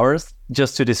hours and hours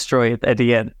just to destroy it at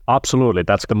the end. Absolutely.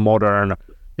 That's the modern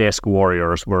desk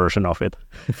warriors version of it.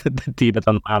 The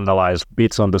Tibetan mandala is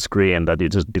bits on the screen that you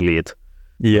just delete.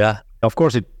 Yeah. Of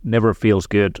course, it never feels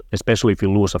good, especially if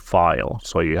you lose a file.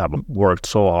 So you have worked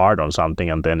so hard on something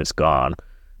and then it's gone.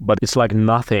 But it's like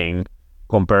nothing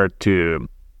compared to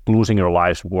losing your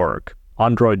life's work.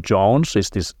 Android Jones is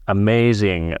this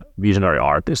amazing visionary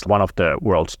artist, one of the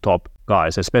world's top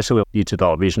guys, especially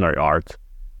digital visionary art.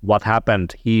 What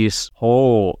happened, his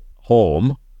whole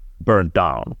home burned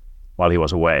down while he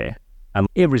was away. And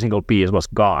every single piece was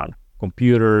gone.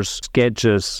 Computers,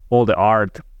 sketches, all the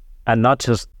art. And not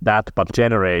just that, but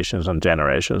generations and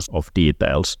generations of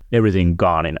details. Everything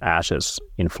gone in ashes,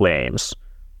 in flames.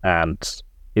 And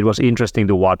it was interesting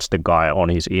to watch the guy on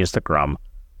his Instagram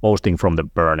posting from the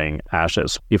burning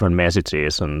ashes, different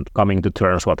messages and coming to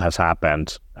terms what has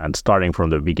happened and starting from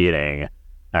the beginning.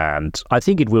 And I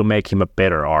think it will make him a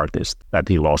better artist that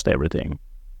he lost everything.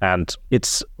 And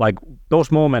it's like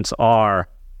those moments are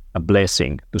a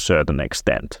blessing to a certain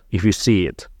extent. If you see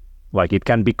it, like it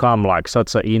can become like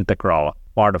such an integral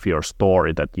part of your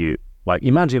story that you, like,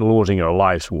 imagine losing your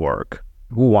life's work.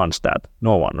 Who wants that?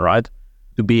 No one, right?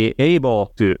 To be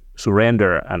able to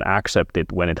surrender and accept it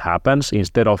when it happens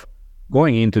instead of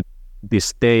going into this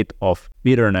state of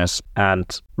bitterness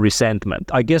and resentment.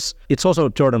 I guess it's also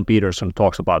Jordan Peterson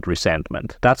talks about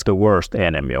resentment. That's the worst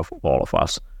enemy of all of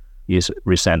us, is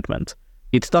resentment.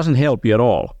 It doesn't help you at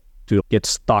all to get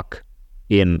stuck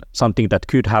in something that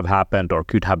could have happened or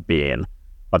could have been,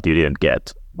 but you didn't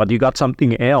get. But you got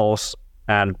something else,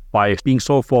 and by being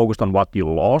so focused on what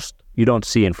you lost, you don't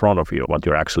see in front of you what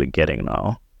you're actually getting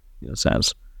now, in a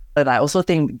sense. And I also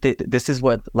think this is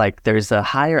what, like, there's a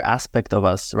higher aspect of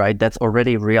us, right, that's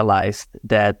already realized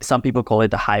that some people call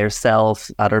it the higher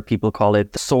self, other people call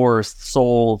it source,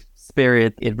 soul,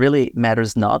 spirit. It really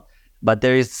matters not. But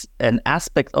there is an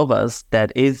aspect of us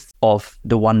that is of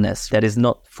the oneness, that is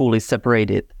not fully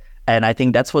separated. And I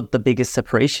think that's what the biggest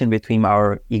separation between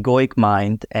our egoic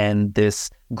mind and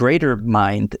this greater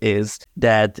mind is,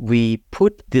 that we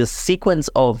put this sequence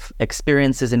of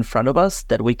experiences in front of us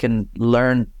that we can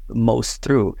learn most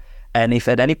through. And if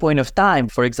at any point of time,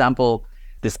 for example,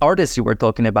 this artist you were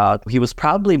talking about, he was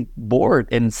probably bored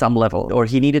in some level, or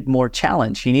he needed more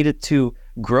challenge. He needed to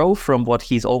grow from what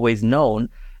he's always known.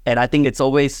 And I think it's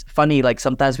always funny, like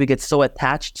sometimes we get so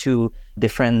attached to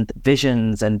different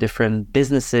visions and different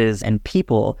businesses and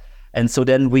people. And so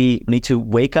then we need to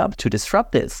wake up to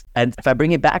disrupt this. And if I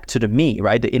bring it back to the me,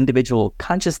 right, the individual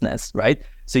consciousness, right?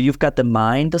 So you've got the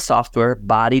mind, the software,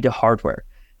 body, the hardware.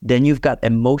 Then you've got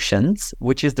emotions,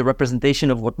 which is the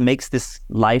representation of what makes this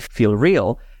life feel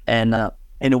real. And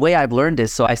in a way, I've learned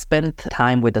this. So I spent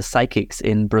time with the psychics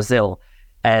in Brazil.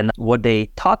 And what they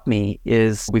taught me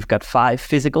is we've got 5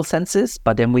 physical senses,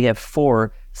 but then we have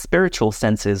 4 spiritual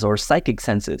senses or psychic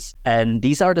senses. And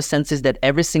these are the senses that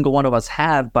every single one of us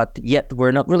have, but yet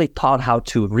we're not really taught how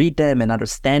to read them and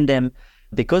understand them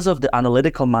because of the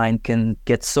analytical mind can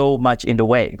get so much in the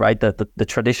way, right? The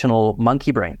traditional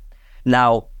monkey brain.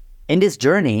 Now, in this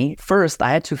journey, first,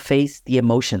 I had to face the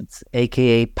emotions,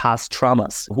 aka past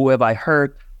traumas. Who have I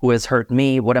hurt? Who has hurt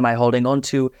me? What am I holding on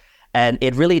to? And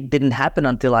it really didn't happen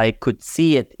until I could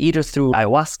see it either through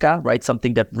ayahuasca, right?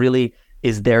 Something that really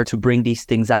is there to bring these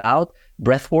things out,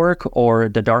 breath work, or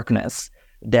the darkness,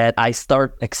 that I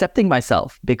start accepting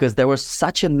myself, because there was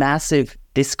such a massive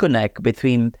disconnect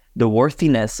between the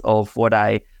worthiness of what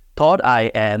I thought I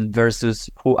am versus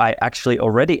who I actually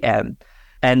already am.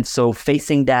 And so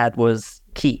facing that was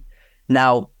key.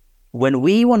 Now, when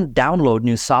we want to download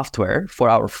new software for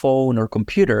our phone or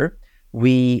computer,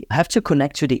 we have to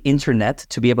connect to the internet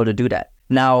to be able to do that.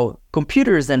 Now,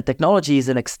 computers and technology is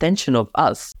an extension of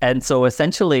us. And so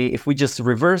essentially, if we just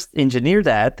reverse engineer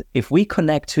that, if we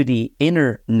connect to the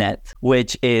internet,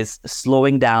 which is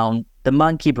slowing down the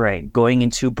monkey brain, going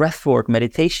into breathwork,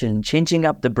 meditation, changing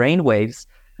up the brain waves,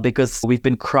 because we've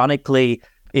been chronically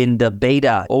in the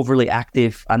beta, overly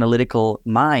active analytical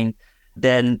mind,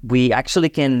 then we actually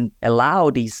can allow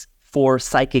these 4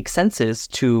 psychic senses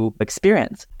to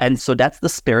experience. And so that's the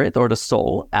spirit or the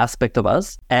soul aspect of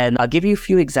us. And I'll give you a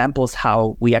few examples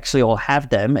how we actually all have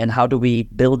them and how do we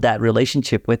build that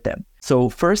relationship with them. So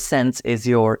first sense is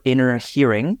your inner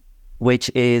hearing,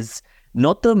 which is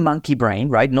not the monkey brain,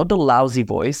 right? Not the lousy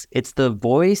voice. It's the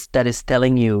voice that is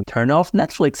telling you, turn off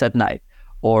Netflix at night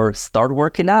or start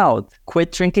working out,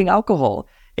 quit drinking alcohol.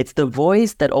 It's the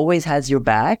voice that always has your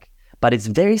back, but it's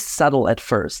very subtle at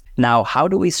first. Now, how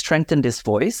do we strengthen this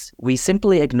voice? We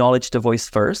simply acknowledge the voice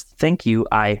first. Thank you,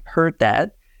 I heard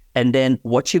that. And then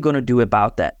what you're gonna do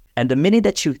about that. And the minute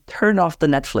that you turn off the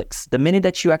Netflix, the minute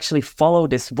that you actually follow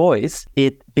this voice,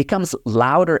 it becomes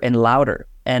louder and louder.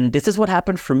 And this is what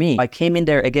happened for me. I came in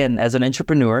there again as an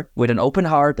entrepreneur with an open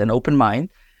heart and open mind,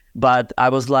 but I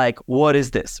was like, what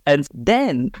is this? And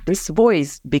then this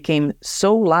voice became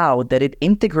so loud that it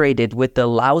integrated with the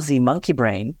lousy monkey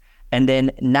brain. And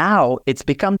then now it's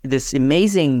become this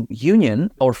amazing union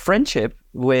or friendship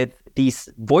with these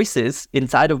voices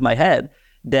inside of my head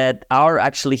that are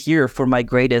actually here for my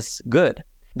greatest good.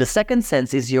 The second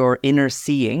sense is your inner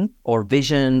seeing or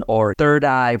vision or third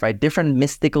eye, right? Different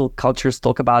mystical cultures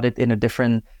talk about it in a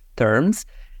different terms.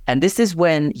 And this is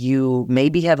when you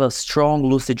maybe have a strong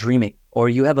lucid dreaming or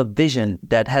you have a vision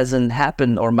that hasn't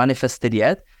happened or manifested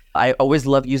yet. I always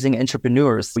love using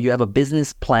entrepreneurs. You have a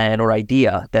business plan or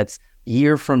idea that's a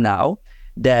year from now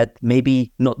that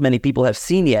maybe not many people have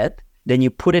seen yet. Then you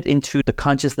put it into the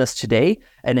consciousness today,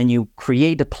 and then you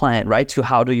create a plan, right? To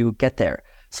how do you get there?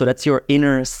 So that's your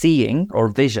inner seeing or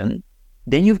vision.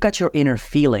 Then you've got your inner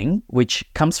feeling, which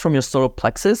comes from your solar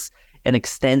plexus and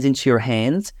extends into your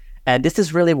hands. And this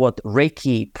is really what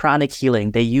Reiki, pranic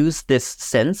healing, they use this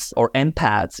sense, or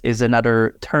empaths is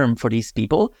another term for these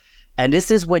people. And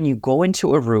this is when you go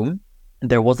into a room,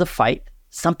 there was a fight,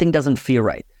 something doesn't feel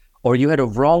right, or you had a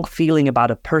wrong feeling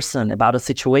about a person, about a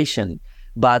situation,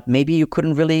 but maybe you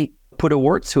couldn't really put a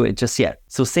word to it just yet.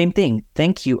 So same thing,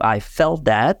 thank you, I felt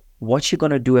that. What you're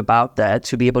going to do about that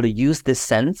to be able to use this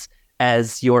sense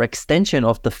as your extension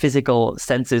of the physical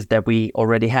senses that we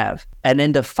already have. And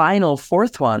then the final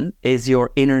fourth one is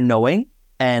your inner knowing.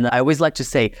 And I always like to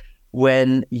say,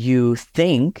 when you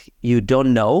think, you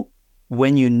don't know.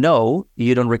 When you know,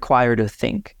 you don't require to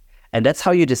think. And that's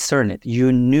how you discern it. You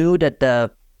knew that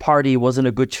the party wasn't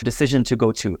a good decision to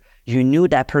go to. You knew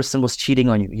that person was cheating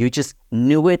on you. You just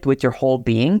knew it with your whole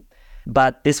being.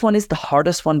 But this one is the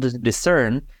hardest one to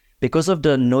discern because of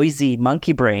the noisy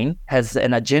monkey brain has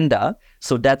an agenda.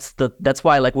 So that's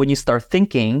why, like, when you start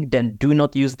thinking, then do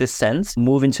not use this sense,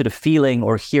 move into the feeling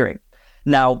or hearing.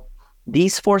 Now,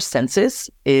 these 4 senses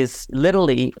it's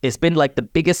been like the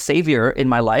biggest savior in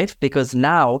my life, because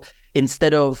now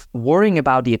instead of worrying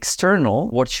about the external,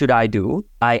 what should I do?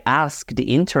 I ask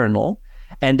the internal,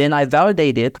 and then I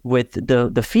validate it with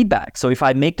the feedback. So if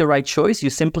I make the right choice, you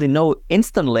simply know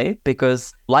instantly,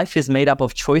 because life is made up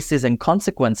of choices and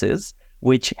consequences,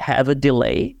 which have a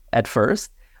delay at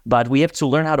first. But we have to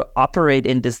learn how to operate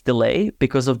in this delay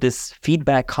because of this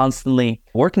feedback constantly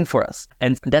working for us.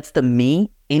 And that's the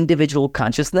me, individual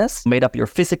consciousness, made up your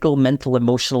physical, mental,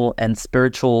 emotional, and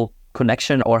spiritual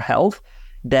connection or health,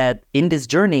 that in this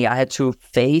journey I had to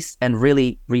face and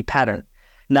really repattern.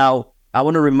 Now, I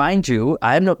want to remind you,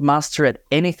 I am not master at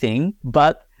anything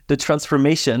but the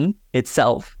transformation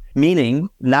itself. Meaning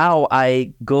now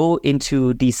I go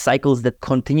into these cycles that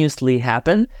continuously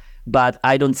happen, but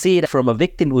I don't see it from a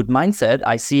victimhood mindset.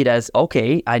 I see it as,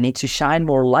 okay, I need to shine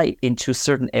more light into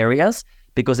certain areas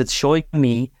because it's showing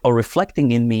me or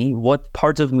reflecting in me what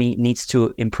part of me needs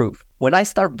to improve. When I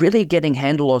start really getting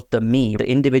handle of the me, the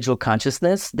individual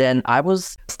consciousness, then I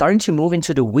was starting to move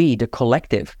into the we, the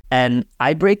collective. And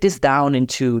I break this down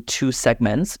into 2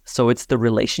 segments. So it's the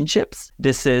relationships.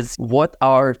 This is what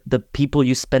are the people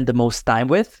you spend the most time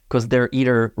with, because they're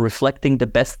either reflecting the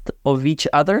best of each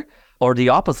other or the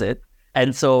opposite.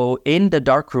 And so in the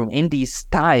darkroom, in these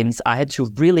times, I had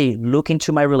to really look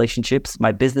into my relationships,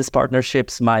 my business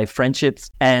partnerships, my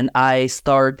friendships, and I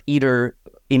start either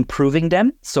improving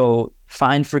them. So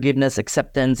find forgiveness,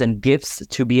 acceptance, and gifts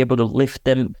to be able to lift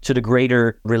them to the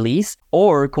greater release,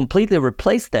 or completely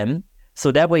replace them.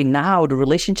 So that way now the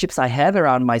relationships I have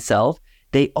around myself,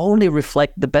 they only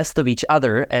reflect the best of each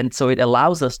other. And so it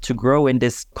allows us to grow in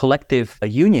this collective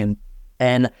union.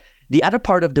 And the other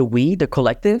part of the we, the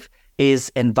collective,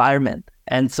 is environment.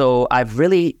 And so I've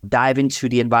really dived into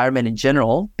the environment in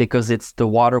general because it's the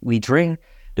water we drink,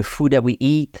 the food that we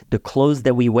eat, the clothes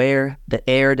that we wear, the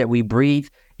air that we breathe,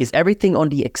 is everything on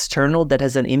the external that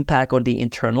has an impact on the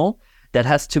internal that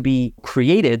has to be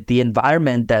created, the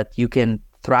environment that you can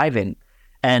thrive in.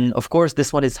 And of course,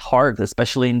 this one is hard,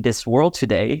 especially in this world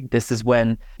today. This is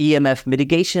when EMF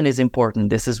mitigation is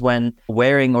important. This is when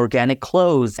wearing organic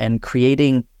clothes and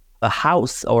creating a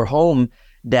house or home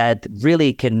that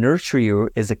really can nurture you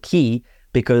is a key,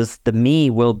 because the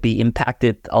me will be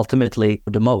impacted ultimately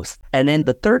the most. And then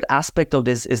the third aspect of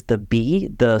this is the be,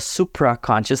 the supra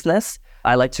consciousness,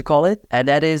 I like to call it. And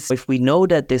that is, if we know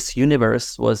that this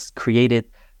universe was created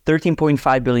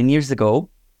 13.5 billion years ago,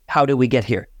 how did we get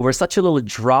here? We're such a little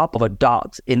drop of a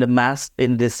dot in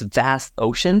this vast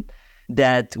ocean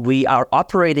that we are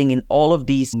operating in all of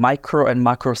these micro and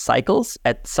macro cycles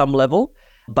at some level.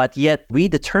 But yet we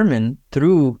determine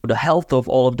through the health of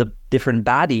all of the different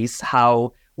bodies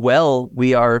how well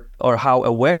we are or how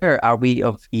aware are we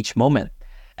of each moment.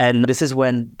 And this is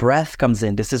when breath comes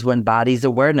in. This is when body's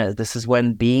awareness. This is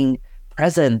when being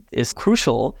present is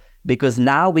crucial, because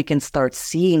now we can start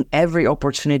seeing every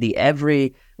opportunity,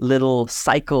 every little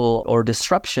cycle or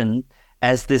disruption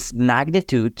as this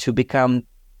magnitude to become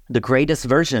the greatest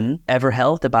version ever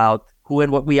held about who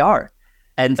and what we are.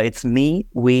 And it's me,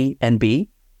 we, and be.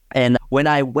 And when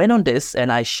I went on this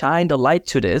and I shined a light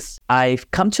to this,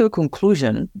 I've come to a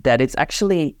conclusion that it's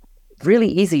actually really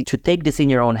easy to take this in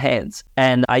your own hands.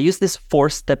 And I use this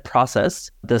 4-step process.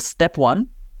 The step 1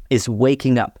 is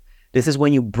waking up. This is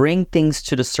when you bring things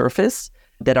to the surface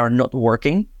that are not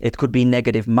working. It could be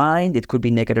negative mind. It could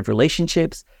be negative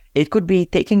relationships. It could be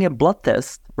taking a blood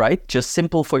test, right? Just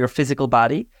simple for your physical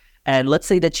body. And let's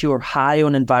say that you're high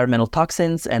on environmental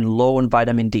toxins and low on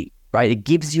vitamin D, right? It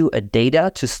gives you a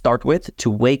data to start with to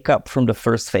wake up from the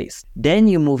first phase. Then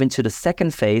you move into the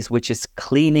second phase, which is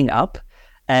cleaning up.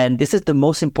 And this is the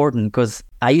most important, because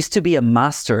I used to be a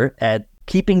master at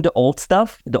keeping the old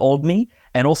stuff, the old me,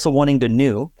 and also wanting the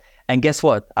new. And guess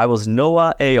what? I was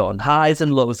Noah Aeon, highs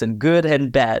and lows and good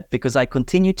and bad, because I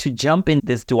continued to jump in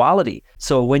this duality.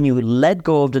 So when you let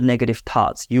go of the negative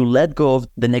thoughts, you let go of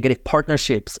the negative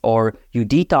partnerships, or you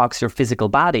detox your physical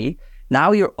body,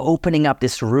 now you're opening up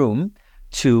this room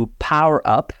to power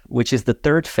up, which is the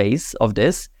third phase of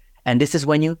this. And this is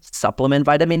when you supplement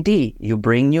vitamin D. You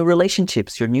bring new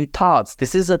relationships, your new thoughts.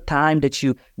 This is a time that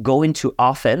you go into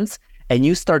offense and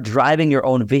you start driving your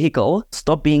own vehicle.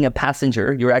 Stop being a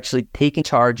passenger. You're actually taking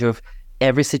charge of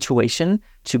every situation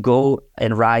to go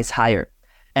and rise higher.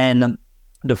 And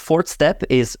the fourth step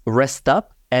is rest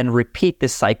up and repeat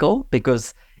this cycle,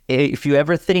 because if you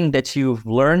ever think that you've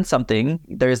learned something,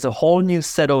 there's a whole new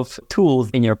set of tools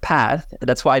in your path.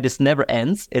 That's why this never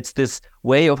ends. It's this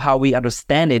way of how we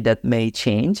understand it that may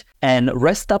change. And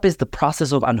rest up is the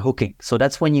process of unhooking. So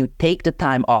that's when you take the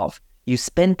time off. You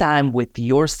spend time with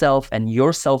yourself and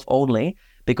yourself only,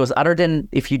 because other than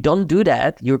if you don't do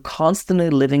that, you're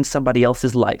constantly living somebody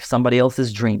else's life, somebody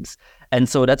else's dreams. And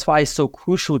so that's why it's so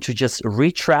crucial to just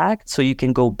retract so you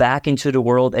can go back into the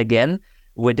world again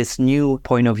with this new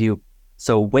point of view.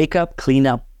 So wake up, clean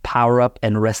up, power up,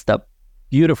 and rest up.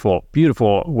 Beautiful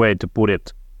way to put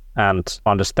it. And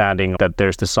understanding that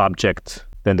there's the subject,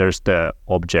 then there's the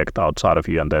object outside of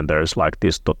you, and then there's like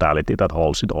this totality that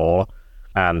holds it all.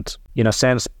 And in a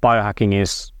sense, biohacking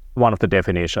is one of the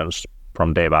definitions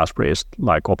from Dave Asprey's,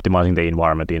 like optimizing the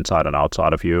environment inside and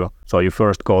outside of you. So you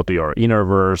first go to your inner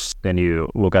verse, then you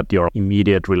look at your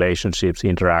immediate relationships,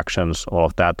 interactions, all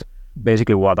of that.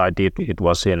 basically what I did, it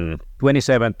was in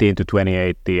 2017 to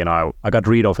 2018, I got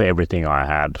rid of everything I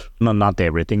had. No, not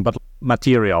everything, but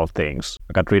material things.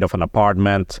 I got rid of an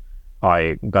apartment.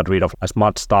 I got rid of as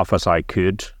much stuff as I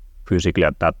could physically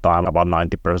at that time, about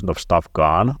 90% of stuff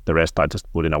gone. The rest I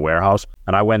just put in a warehouse.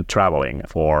 And I went traveling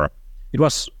it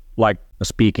was like a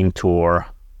speaking tour.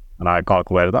 And I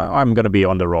calculated I'm going to be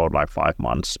on the road like 5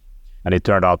 months. And it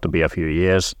turned out to be a few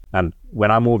years. And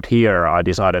when I moved here, I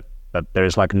decided that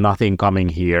there's like nothing coming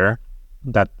here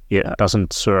that it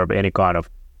doesn't serve any kind of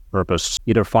purpose,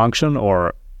 either function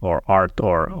or art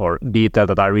or detail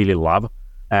that I really love.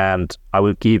 And I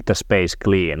will keep the space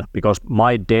clean because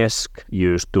my desk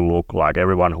used to look like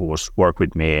everyone who was worked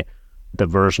with me, the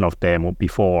version of them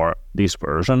before this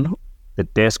version. The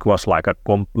desk was like a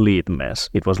complete mess.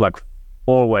 It was like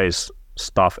always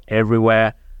stuff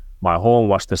everywhere. My home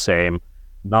was the same.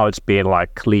 Now it's been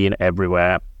like clean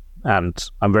everywhere. And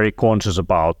I'm very conscious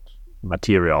about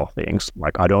material things.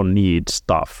 Like I don't need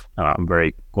stuff. And I'm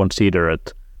very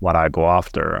considerate what I go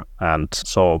after. And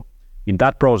so in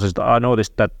that process, I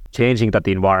noticed that changing that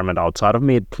environment outside of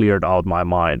me, it cleared out my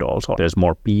mind also. There's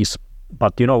more peace.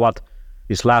 But you know what?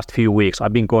 These last few weeks,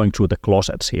 I've been going through the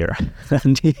closets here.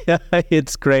 And yeah,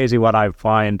 it's crazy what I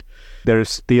find. There's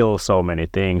still so many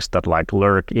things that like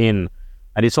lurk in.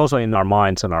 And it's also in our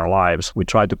minds and our lives. We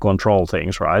try to control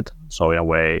things, right? So in a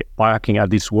way, biohacking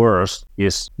at its worst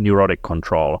is neurotic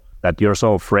control. That you're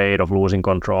so afraid of losing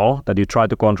control that you try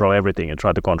to control everything. You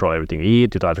try to control everything you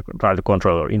eat. You try to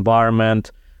control your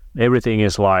environment. Everything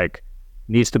is like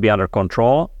needs to be under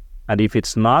control. And if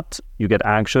it's not, you get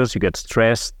anxious, you get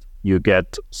stressed, you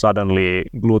get suddenly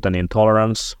gluten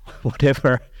intolerance,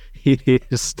 whatever it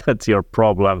is that's your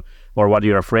problem or what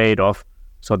you're afraid of.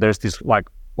 So there's this like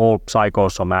whole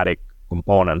psychosomatic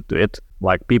component to it.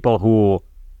 Like people who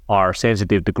are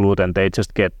sensitive to gluten, they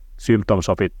just get symptoms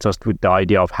of it just with the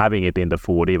idea of having it in the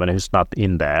food, even if it's not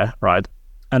in there, right?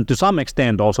 And to some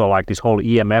extent also like this whole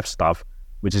EMF stuff,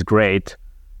 which is great,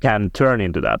 can turn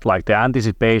into that. Like the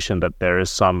anticipation that there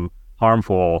is some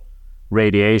harmful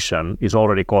radiation is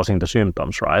already causing the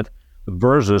symptoms, right?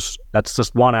 Versus that's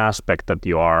just one aspect that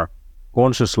you are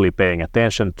consciously paying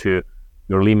attention to.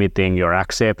 You're limiting, you're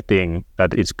accepting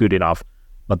that it's good enough.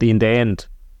 But in the end,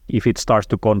 if it starts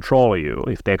to control you,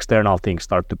 if the external things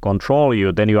start to control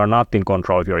you, then you are not in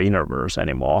control of your inner verse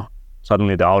anymore.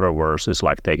 Suddenly the outer verse is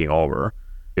like taking over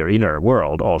your inner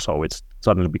world also, which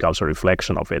suddenly becomes a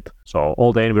reflection of it. So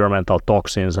all the environmental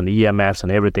toxins and EMFs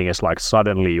and everything is like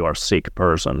suddenly you are a sick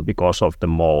person because of the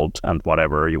mold and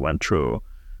whatever you went through.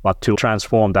 But to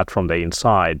transform that from the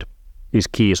inside is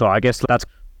key. So I guess that's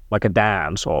like a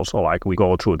dance also, like we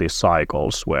go through these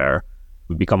cycles where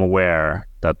we become aware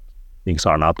that things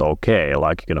are not okay,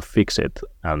 like you're going to fix it.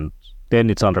 And then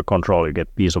it's under control, you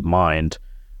get peace of mind.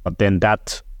 But then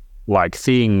that like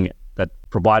thing that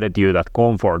provided you that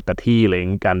comfort, that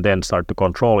healing can then start to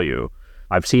control you.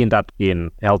 I've seen that in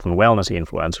health and wellness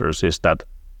influencers is that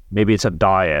maybe it's a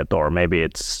diet or maybe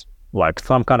it's like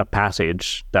some kind of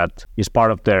passage that is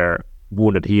part of their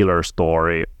wounded healer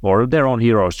story or their own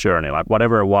hero's journey, like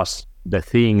whatever was the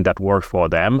thing that worked for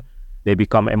them, they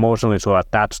become emotionally so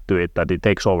attached to it that it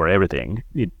takes over everything.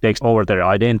 It takes over their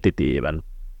identity even.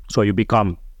 So you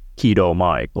become keto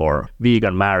Mike or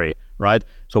vegan Mary, right?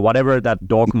 So whatever that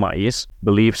dogma is,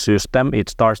 belief system, it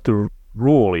starts to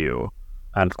rule you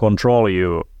and control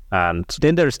you. And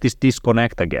then there's this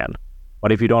disconnect again.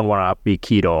 What if you don't want to be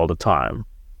keto all the time?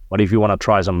 What if you want to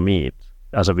try some meat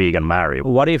as a vegan Mary?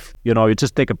 What if, you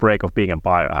just take a break of being a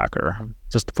biohacker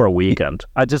just for a weekend?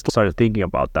 I just started thinking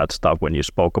about that stuff when you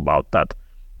spoke about that.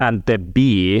 And the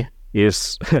B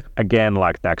is, again,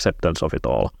 like the acceptance of it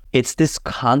all. It's this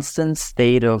constant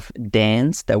state of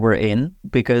dance that we're in,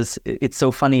 because it's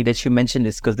so funny that you mentioned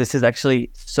this, because this is actually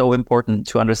so important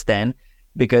to understand,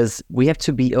 because we have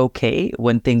to be okay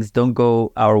when things don't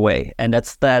go our way. And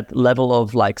that's that level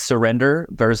of like surrender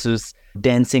versus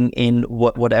dancing in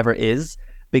whatever is.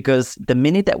 Because the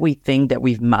minute that we think that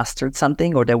we've mastered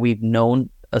something or that we've known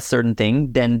a certain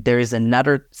thing, then there is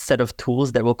another set of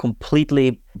tools that will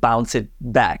completely bounce it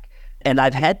back. And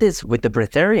I've had this with the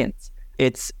breatharians.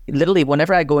 It's literally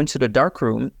whenever I go into the dark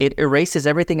room, it erases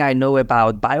everything I know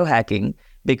about biohacking,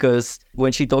 because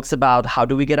when she talks about how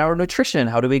do we get our nutrition,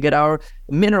 how do we get our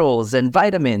minerals and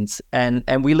vitamins, and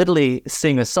we literally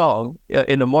sing a song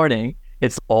in the morning.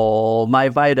 It's all my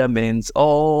vitamins,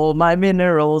 all my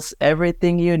minerals,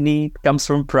 everything you need comes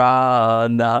from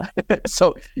prana.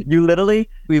 So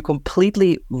you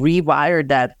completely rewire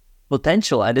that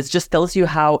potential. And it just tells you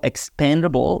how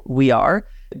expandable we are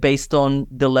based on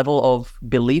the level of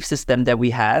belief system that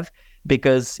we have.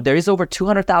 because there is over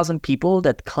 200,000 people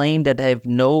that claim that they have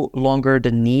no longer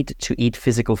the need to eat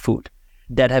physical food,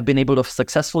 that have been able to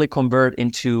successfully convert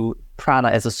into prana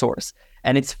as a source.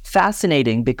 And it's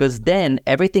fascinating because then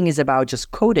everything is about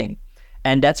just coding.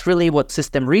 And that's really what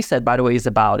System Reset, by the way, is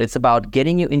about. It's about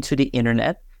getting you into the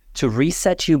internet to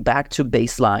reset you back to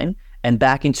baseline and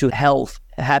back into health,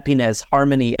 happiness,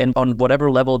 harmony, and on whatever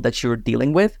level that you're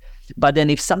dealing with. But then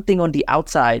if something on the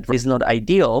outside is not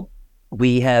ideal,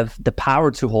 we have the power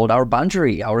to hold our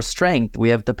boundary, our strength. We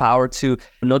have the power to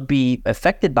not be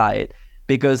affected by it.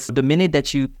 Because the minute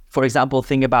that you, for example,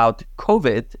 think about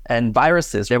COVID and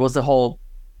viruses, there was a whole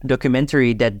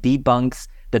documentary that debunks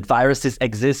that viruses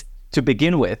exist to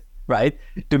begin with, right?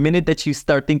 The minute that you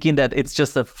start thinking that it's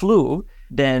just a flu,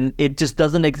 then it just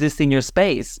doesn't exist in your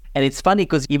space. And it's funny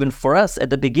because even for us at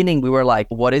the beginning, we were like,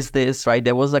 what is this, right?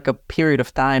 There was like a period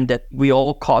of time that we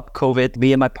all caught COVID,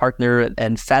 me and my partner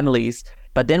and families.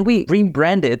 But then we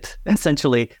rebranded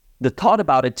essentially the thought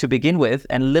about it to begin with,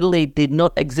 and literally did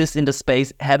not exist in the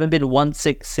space, haven't been one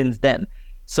sick since then.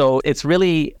 So it's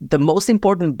really the most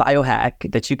important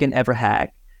biohack that you can ever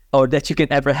hack, or that you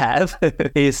can ever have,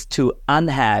 is to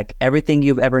unhack everything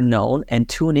you've ever known and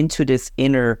tune into this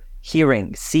inner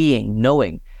hearing, seeing,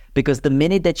 knowing. Because the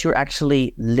minute that you're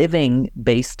actually living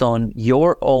based on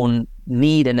your own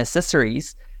need and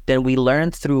necessaries, then we learn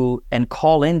through and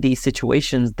call in these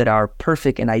situations that are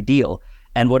perfect and ideal.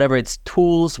 And whatever it's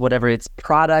tools, whatever it's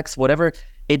products, whatever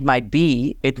it might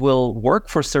be, it will work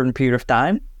for a certain period of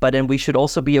time. But then we should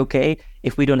also be okay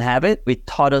if we don't have it. It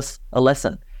taught us a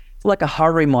lesson. It's like a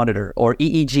heart rate monitor or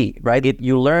EEG, right?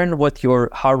 You learn what your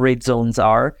heart rate zones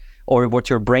are or what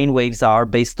your brain waves are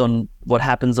based on what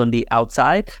happens on the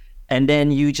outside. And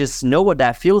then you just know what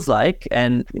that feels like.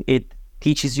 And it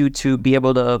teaches you to be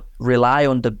able to rely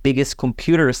on the biggest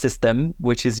computer system,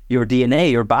 which is your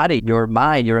DNA, your body, your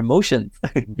mind, your emotions.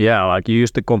 Yeah, like you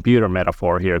used the computer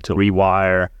metaphor here to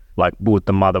rewire, like boot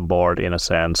the motherboard in a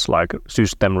sense, like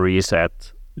system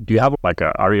reset. Do you have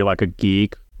are you like a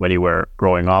geek when you were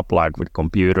growing up, like with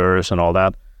computers and all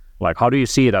that? Like, how do you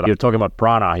see that? You're talking about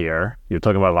prana here. You're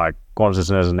talking about like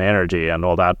consciousness and energy and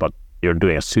all that, but you're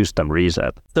doing a system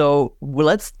reset. So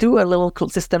let's do a little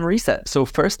system reset. So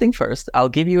first thing first, I'll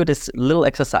give you this little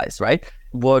exercise, right?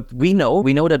 What we know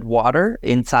that water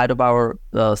inside of our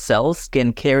cells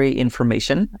can carry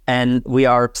information, and we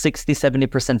are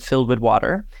 60-70% filled with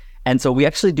water. And so we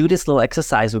actually do this little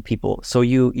exercise with people. So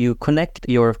you connect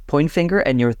your point finger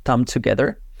and your thumb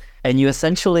together, and you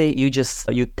essentially,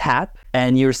 you tap,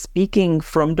 and you're speaking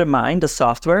from the mind, the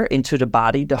software, into the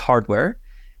body, the hardware.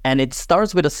 And it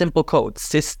starts with a simple code: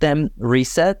 system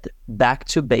reset, back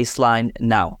to baseline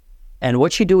now. And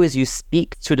what you do is you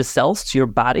speak to the cells, to your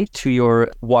body, to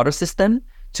your water system,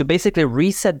 to basically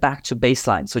reset back to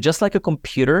baseline. So just like a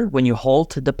computer, when you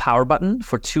hold the power button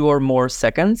for 2 or more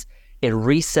seconds, it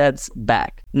resets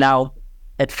back. Now,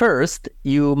 at first,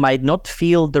 you might not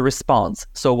feel the response.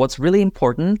 So what's really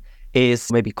important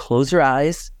is maybe close your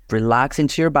eyes, relax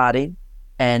into your body,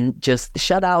 and just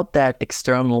shut out that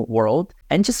external world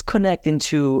and just connect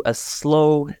into a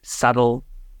slow, subtle,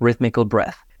 rhythmical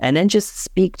breath. And then just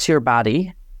speak to your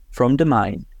body from the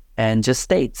mind and just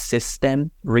state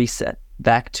system reset,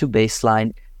 back to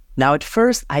baseline. Now, at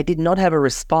first, I did not have a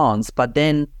response, but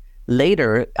then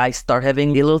later I start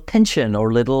having a little tension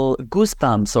or little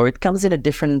goosebumps, or it comes in a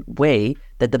different way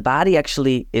that the body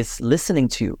actually is listening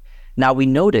to. Now we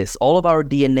notice all of our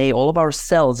DNA, all of our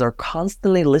cells are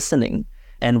constantly listening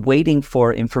and waiting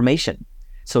for information.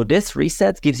 So this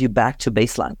reset gives you back to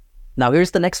baseline. Now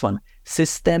here's the next one: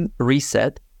 system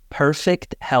reset,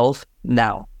 perfect health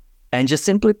now. And just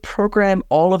simply program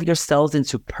all of your cells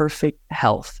into perfect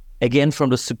health. Again,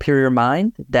 from the superior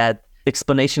mind, that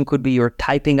explanation could be you're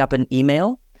typing up an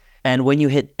email, and when you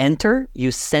hit enter,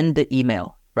 you send the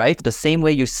email, right? The same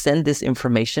way you send this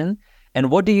information. And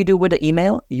what do you do with the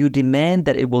email? You demand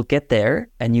that it will get there,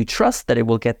 and you trust that it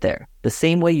will get there. The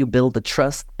same way you build the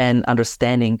trust and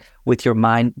understanding with your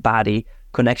mind-body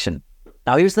connection.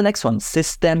 Now here's the next one: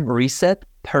 system reset,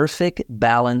 perfect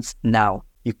balance now.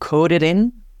 You code it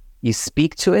in, you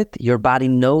speak to it, your body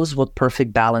knows what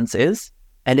perfect balance is,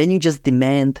 and then you just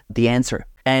demand the answer.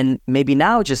 And maybe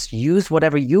now just use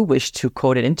whatever you wish to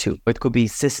code it into. It could be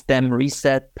system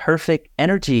reset, perfect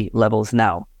energy levels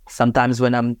now. Sometimes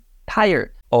when I'm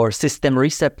tired, or system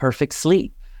reset, perfect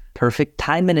sleep, perfect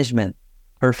time management,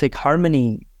 perfect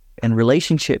harmony and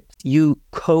relationship. You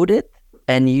code it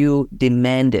and you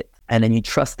demand it, and then you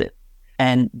trust it.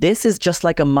 And this is just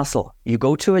like a muscle. You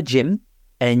go to a gym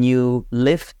and you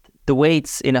lift the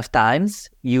weights enough times,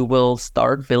 you will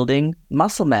start building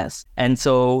muscle mass. And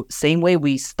so same way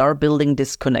we start building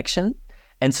this connection.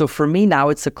 And so for me now,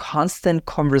 it's a constant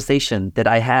conversation that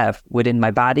I have within my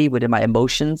body, within my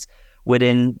emotions,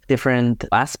 within different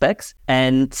aspects.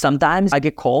 And sometimes I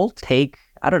get called, take,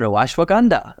 I don't know,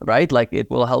 ashwagandha, right? Like it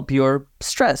will help your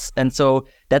stress. And so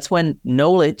that's when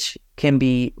knowledge can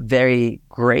be very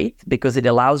great because it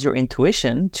allows your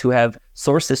intuition to have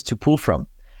sources to pull from.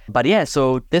 But yeah,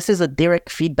 so this is a direct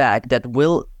feedback that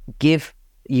will give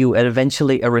you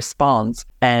eventually a response.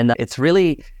 And it's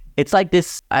like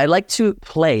this, I like to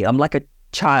play. I'm like a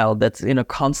child that's in a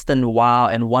constant wow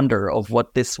and wonder of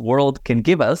what this world can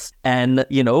give us. And,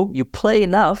 you play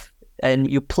enough and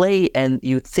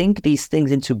you think these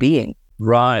things into being.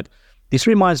 Right. This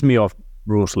reminds me of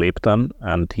Bruce Lipton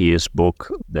and his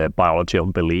book, The Biology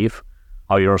of Belief,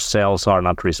 how your cells are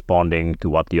not responding to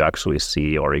what you actually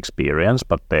see or experience,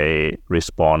 but they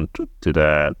respond to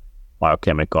the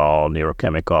biochemical,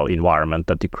 neurochemical environment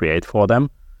that you create for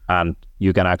them. And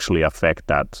you can actually affect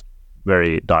that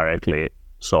very directly.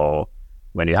 So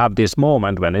when you have this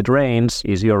moment, when it rains,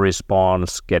 is your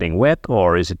response getting wet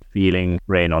or is it feeling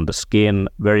rain on the skin?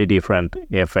 Very different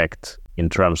effect in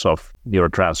terms of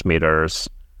neurotransmitters,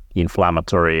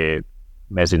 inflammatory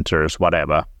messengers,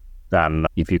 whatever, than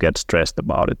if you get stressed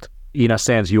about it. In a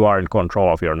sense, you are in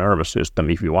control of your nervous system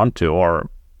if you want to, or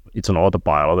it's an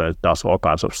autopilot and it does all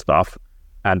kinds of stuff.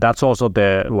 And that's also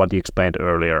what you explained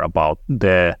earlier about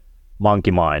the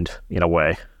monkey mind, in a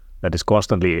way, that is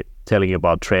constantly telling you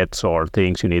about threats or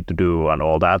things you need to do and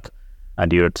all that.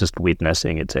 And you're just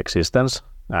witnessing its existence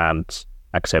and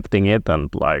accepting it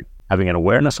and like having an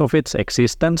awareness of its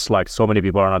existence. Like so many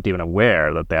people are not even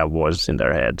aware that they have voices in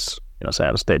their heads. In a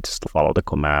sense, they just follow the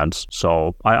commands.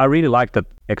 So I really like that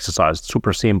exercise. It's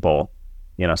super simple,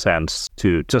 in a sense,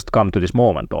 to just come to this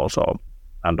moment also.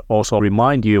 And also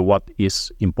remind you what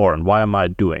is important. Why am I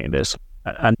doing this?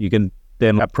 And you can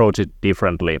then approach it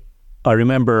differently. I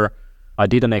remember I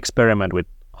did an experiment with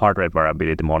heart rate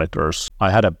variability monitors. I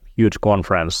had a huge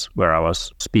conference where I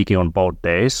was speaking on both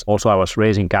days. Also, I was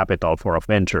raising capital for a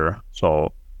venture.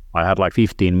 So I had like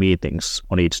 15 meetings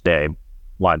on each day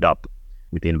lined up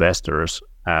with investors.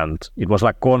 And it was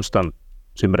like constant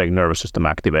sympathetic nervous system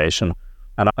activation.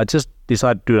 And I just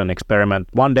decided to do an experiment.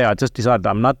 One day I just decided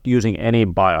I'm not using any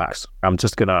biohacks. I'm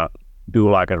just going to do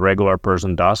like a regular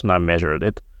person does, and I measured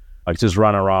it. Like just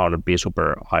run around and be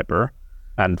super hyper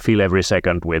and feel every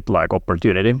second with like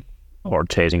opportunity or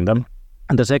chasing them.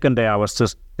 And the second day I was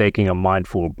just taking a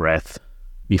mindful breath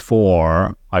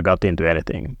before I got into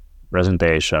anything,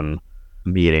 presentation,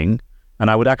 meeting. And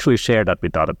I would actually share that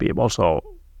with other people. So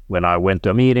when I went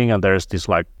to a meeting and there's this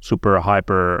like super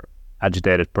hyper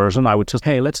agitated person, I would just,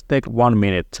 hey, let's take 1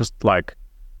 minute, just like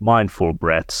mindful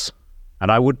breaths.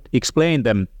 And I would explain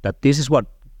them that this is what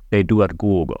they do at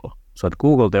Google. So at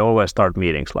Google, they always start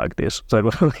meetings like this. So it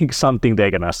was like something they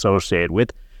can associate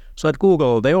with. So at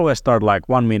Google, they always start like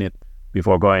 1 minute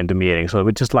before going to meeting. So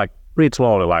we just like breathe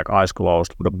slowly, like eyes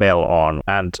closed with a bell on.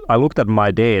 And I looked at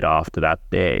my data after that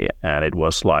day and it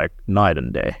was like night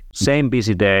and day. Same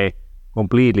busy day,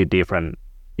 completely different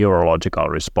neurological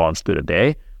response to the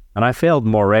day. And I felt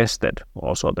more rested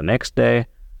also the next day.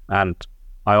 And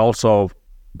I also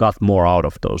got more out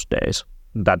of those days.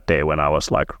 That day when I was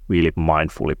like really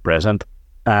mindfully present.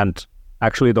 And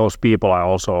actually those people I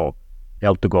also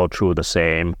helped to go through the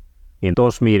same. In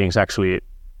those meetings actually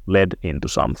led into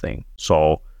something.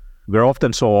 So we're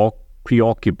often so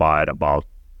preoccupied about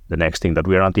the next thing that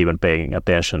we're not even paying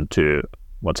attention to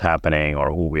what's happening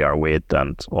or who we are with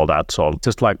and all that. So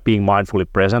just like being mindfully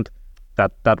present,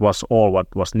 that was all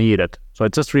what was needed. So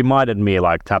it just reminded me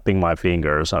like tapping my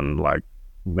fingers and like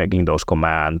making those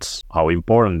commands, how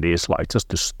important it is like just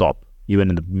to stop even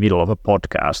in the middle of a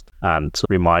podcast and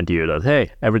remind you that, hey,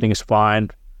 everything is fine,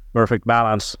 perfect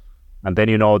balance. And then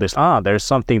you notice, there's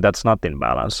something that's not in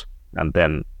balance. And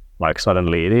then like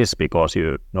suddenly it is because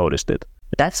you noticed it.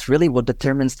 That's really what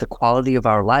determines the quality of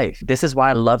our life. This is why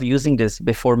I love using this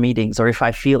before meetings, or if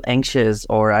I feel anxious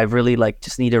or I really like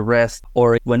just need a rest,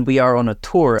 or when we are on a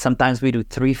tour, sometimes we do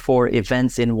 3-4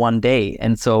 events in one day.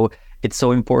 And so it's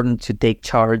so important to take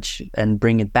charge and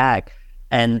bring it back.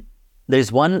 And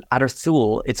there's one other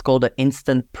tool, it's called the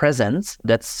instant presence,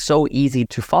 that's so easy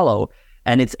to follow.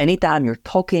 And it's anytime you're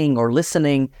talking or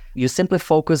listening, you simply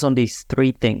focus on these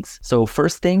 3 things. So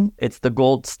first thing, it's the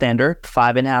gold standard,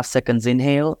 5.5 seconds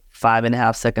inhale,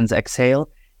 5.5 seconds exhale,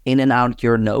 in and out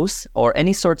your nose, or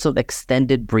any sorts of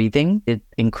extended breathing. It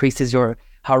increases your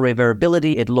heart rate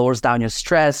variability, it lowers down your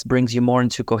stress, brings you more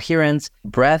into coherence.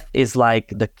 Breath is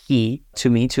like the key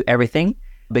to me to everything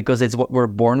because it's what we're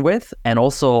born with. And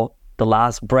also the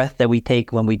last breath that we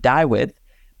take when we die with.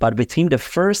 But between the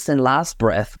first and last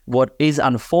breath, what is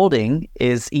unfolding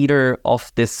is either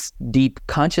of this deep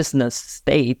consciousness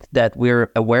state that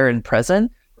we're aware and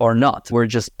present or not. We're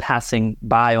just passing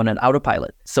by on an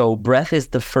autopilot. So breath is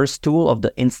the first tool of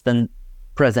the instant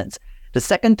presence. The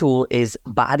second tool is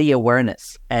body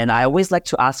awareness. And I always like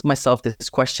to ask myself this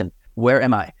question, where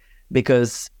am I?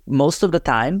 Because most of the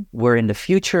time, we're in the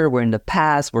future, we're in the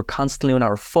past, we're constantly on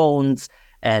our phones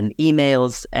and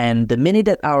emails. And the minute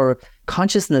that our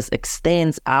consciousness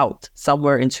extends out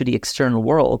somewhere into the external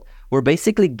world, we're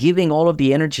basically giving all of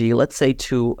the energy, let's say,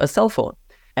 to a cell phone.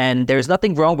 And there's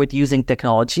nothing wrong with using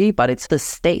technology, but it's the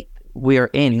state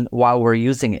we're in while we're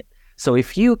using it. So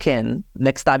if you can,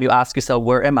 next time you ask yourself,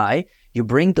 where am I? You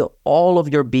bring all of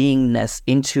your beingness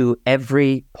into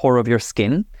every pore of your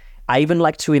skin. I even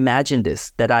like to imagine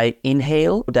this, that I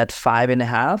inhale that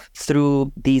 5.5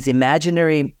 through these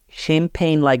imaginary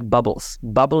champagne-like bubbles,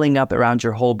 bubbling up around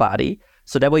your whole body.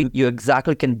 So that way you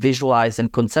exactly can visualize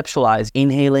and conceptualize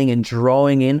inhaling and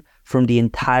drawing in from the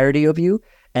entirety of you,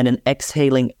 and then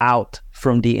exhaling out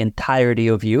from the entirety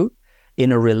of you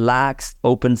in a relaxed,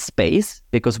 open space,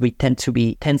 because we tend to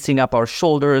be tensing up our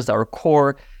shoulders, our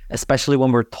core, especially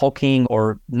when we're talking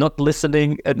or not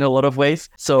listening in a lot of ways.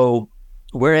 So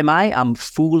where am I? I'm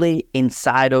fully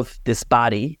inside of this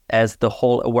body as the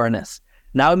whole awareness.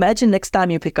 Now imagine next time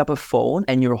you pick up a phone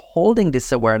and you're holding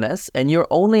this awareness and you're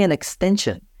only an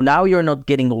extension. Now you're not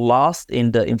getting lost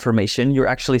in the information. You're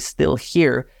actually still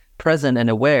here, present and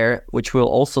aware, which will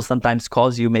also sometimes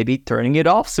cause you maybe turning it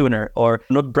off sooner or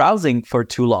not browsing for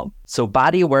too long. So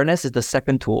body awareness is the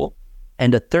second tool.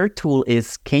 And the third tool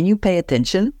is, can you pay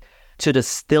attention to the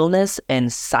stillness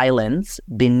and silence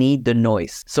beneath the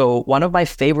noise? So one of my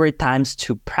favorite times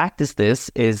to practice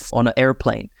this is on an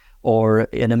airplane or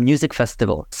in a music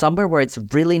festival, somewhere where it's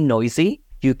really noisy.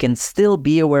 You can still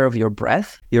be aware of your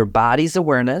breath, your body's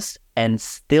awareness, and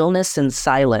stillness and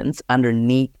silence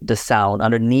underneath the sound,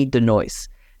 underneath the noise.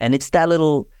 And it's that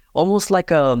little, almost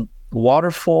like a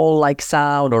waterfall-like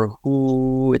sound, or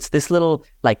ooh, it's this little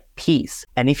like peace.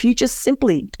 And if you just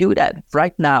simply do that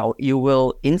right now, you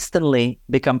will instantly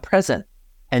become present.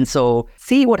 And so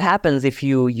see what happens if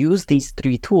you use these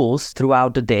three tools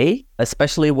throughout the day,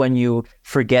 especially when you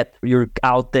forget you're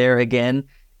out there again.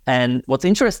 And what's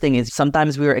interesting is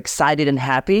sometimes we're excited and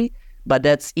happy, but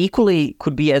that's equally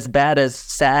could be as bad as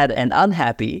sad and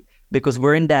unhappy, because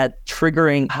we're in that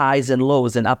triggering highs and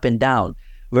lows and up and down,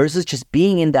 versus just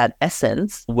being in that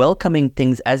essence, welcoming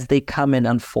things as they come and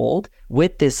unfold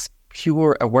with this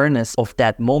pure awareness of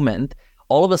that moment.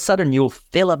 All of a sudden, you'll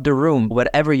fill up the room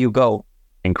wherever you go.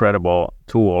 Incredible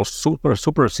tools,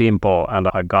 super simple. And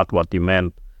I got what you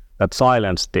meant. That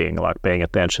silence thing, like paying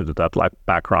attention to that, like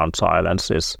background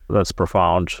silence, that's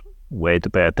profound way to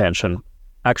pay attention.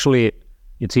 Actually,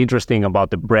 it's interesting about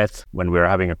the breath when we're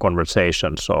having a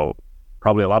conversation. So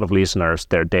probably a lot of listeners,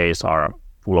 their days are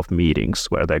full of meetings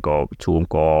where they go Zoom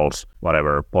calls,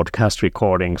 whatever, podcast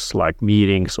recordings, like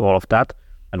meetings, all of that.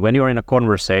 And when you're in a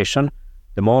conversation,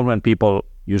 the moment when people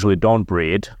usually don't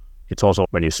breathe, it's also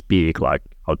when you speak, like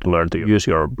how to learn to use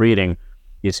your breathing,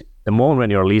 is the moment when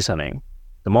you're listening.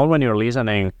 The moment when you're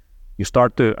listening, you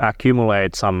start to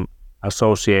accumulate some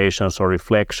associations or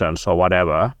reflections or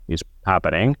whatever is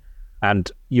happening,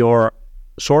 and your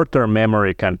short-term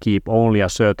memory can keep only a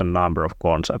certain number of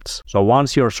concepts. So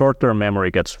once your short-term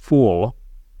memory gets full,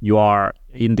 you are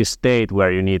in this state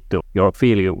where you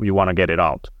want to get it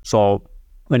out. So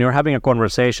when you're having a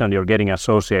conversation, you're getting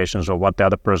associations of what the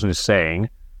other person is saying.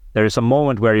 There is a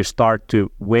moment where you start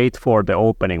to wait for the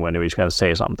opening when you can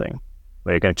say something,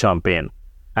 where you can jump in.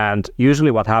 And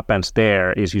usually what happens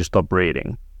there is you stop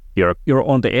breathing. You're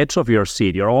on the edge of your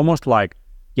seat. You're almost like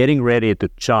getting ready to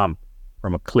jump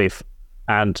from a cliff.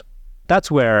 And that's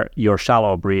where your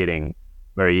shallow breathing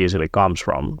very easily comes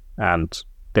from. And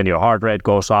then your heart rate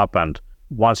goes up. And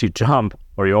once you jump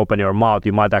or you open your mouth,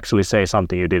 you might actually say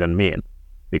something you didn't mean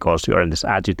because you're in this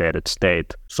agitated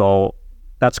state. So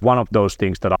that's one of those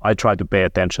things that I try to pay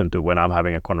attention to when I'm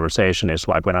having a conversation, is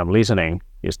like when I'm listening,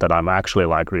 is that I'm actually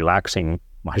like relaxing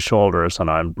my shoulders and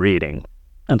I'm breathing.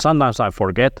 And sometimes I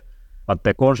forget, but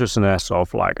the consciousness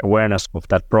of like awareness of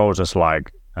that process,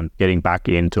 like, and getting back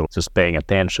into just paying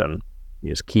attention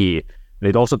is key. And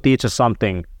it also teaches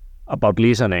something about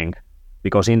listening,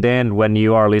 because in the end, when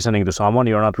you are listening to someone,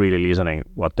 you're not really listening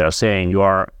what they're saying. You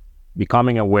are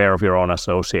becoming aware of your own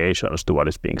associations to what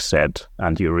is being said,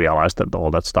 and you realize that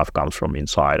all that stuff comes from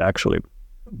inside, actually,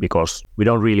 because we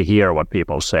don't really hear what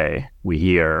people say. We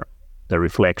hear the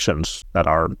reflections that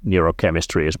our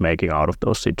neurochemistry is making out of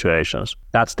those situations.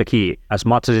 That's the key. As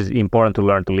much as it's important to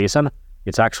learn to listen,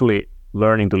 It's actually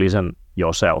learning to listen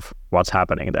yourself, what's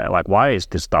happening there. Like, why is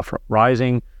this stuff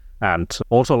rising? And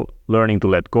also learning to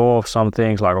let go of some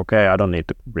things like, okay, I don't need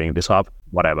to bring this up,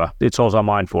 whatever. It's also a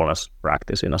mindfulness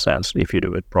practice in a sense, if you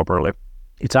do it properly.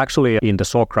 It's actually in the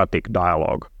Socratic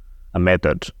dialogue, a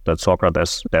method that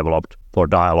Socrates developed for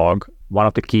dialogue. One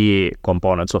of the key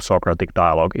components of Socratic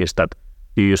dialogue is that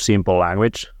you use simple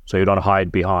language, so you don't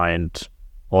hide behind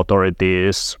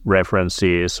authorities,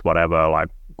 references, whatever, like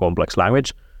complex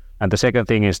language. And the second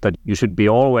thing is that you should be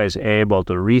always able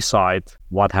to recite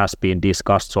what has been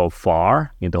discussed so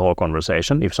far in the whole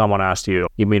conversation. If someone asks you,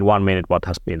 give me in 1 minute what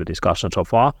has been the discussion so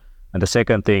far. And the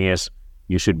second thing is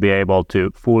you should be able to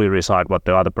fully recite what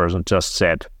the other person just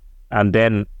said. And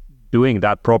then doing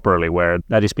that properly where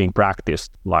that is being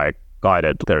practiced, like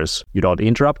guided, you don't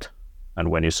interrupt.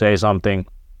 And when you say something,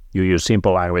 you use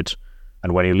simple language.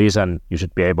 And when you listen, you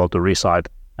should be able to recite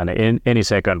and in any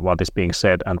second what is being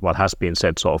said and what has been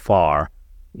said so far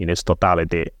in its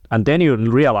totality. And then you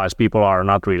realize people are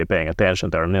not really paying attention,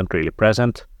 they're not really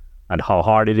present, and how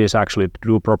hard it is actually to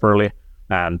do properly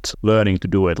and learning to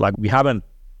do it. Like, we haven't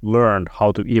learned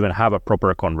how to even have a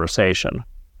proper conversation.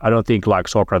 I don't think like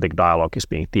Socratic dialogue is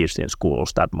being taught in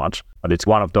schools that much, but it's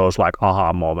one of those like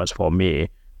aha moments for me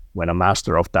when a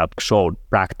master of that showed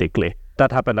practically.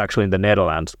 That happened actually in the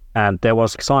Netherlands, and there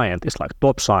was scientists, like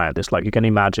top scientists, like you can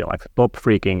imagine, like top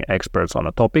freaking experts on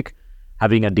a topic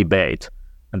having a debate.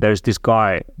 And there's this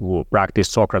guy who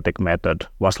practiced Socratic method,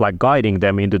 was like guiding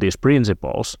them into these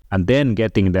principles and then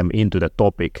getting them into the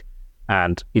topic.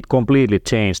 And it completely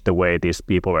changed the way these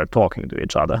people were talking to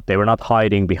each other. They were not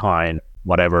hiding behind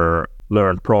whatever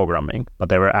learned programming, but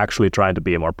they were actually trying to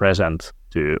be more present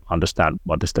to understand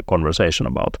what is the conversation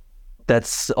about.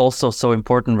 That's also so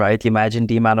important, right? Imagine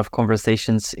the amount of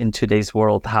conversations in today's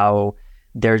world, how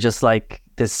they're just like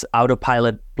this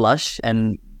autopilot blush.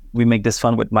 And we make this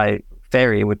fun with my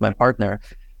partner,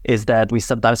 is that we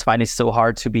sometimes find it so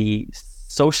hard to be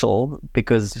social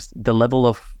because the level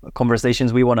of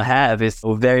conversations we want to have is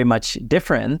very much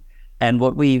different. And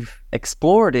what we've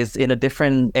explored is in a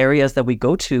different areas that we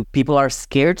go to, people are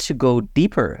scared to go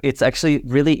deeper. It's actually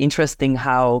really interesting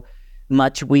how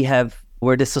much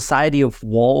we're the society of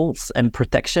walls and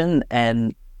protection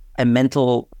and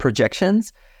mental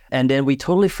projections. And then we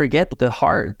totally forget the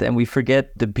heart and we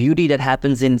forget the beauty that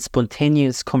happens in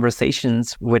spontaneous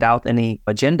conversations without any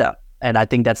agenda. And I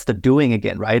think that's the doing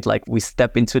again, right? Like we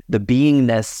step into the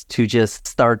beingness to just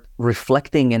start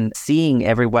reflecting and seeing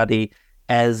everybody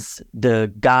as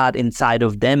the God inside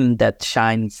of them that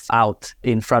shines out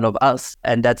in front of us.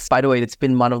 And that's, by the way, it's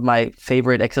been one of my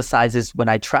favorite exercises when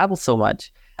I travel so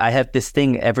much. I have this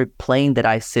thing, every plane that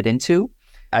I sit into,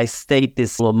 I state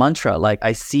this little mantra, like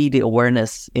I see the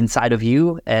awareness inside of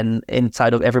you and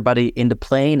inside of everybody in the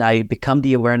plane. I become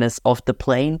the awareness of the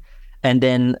plane and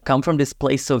then come from this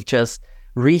place of just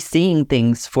re-seeing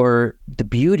things for the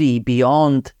beauty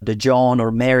beyond the John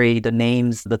or Mary, the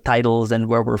names, the titles, and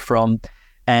where we're from.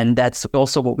 And that's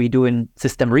also what we do in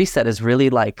System Reset, is really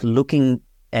like looking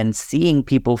and seeing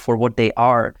people for what they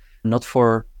are, not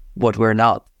for what we're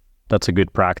not. That's a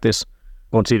good practice,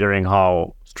 considering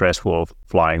how stressful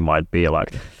flying might be.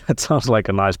 Like, that sounds like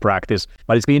a nice practice.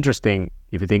 But it's interesting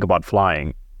if you think about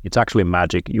flying. It's actually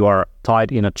magic. You are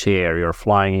tied in a chair, you're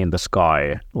flying in the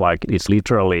sky. Like,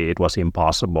 it was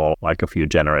impossible like a few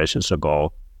generations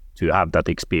ago to have that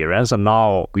experience. And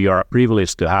now we are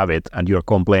privileged to have it. And you're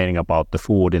complaining about the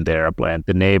food in the airplane,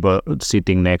 the neighbor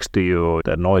sitting next to you,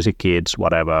 the noisy kids,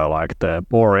 whatever, like the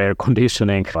poor air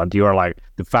conditioning. And you're like,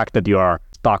 the fact that you are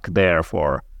stuck there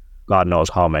for God knows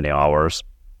how many hours,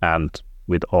 and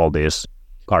with all these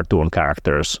cartoon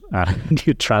characters, and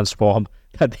you transform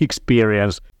that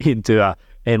experience into an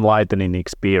enlightening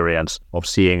experience of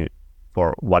seeing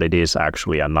for what it is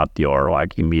actually, and not your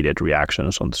like immediate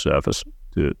reactions on the surface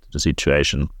to the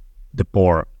situation, the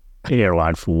poor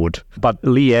airline food. But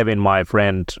Lee Evin, my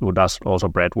friend who does also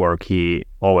breath work, he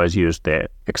always used the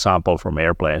example from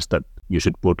airplanes that you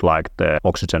should put like the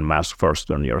oxygen mask first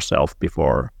on yourself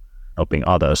before helping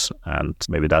others. And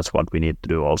maybe that's what we need to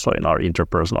do also in our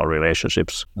interpersonal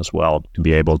relationships as well, to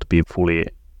be able to be fully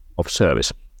of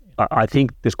service. I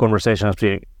think this conversation has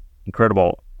been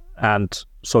incredible. And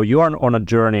so you are on a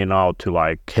journey now to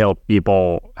like help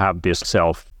people have this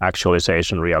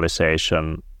self-actualization,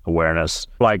 realization, awareness.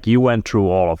 Like, you went through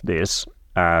all of this,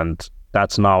 and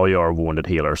that's now your wounded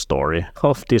healer story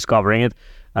of discovering it.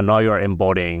 And now you're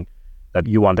embodying that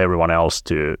you want everyone else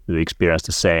to experience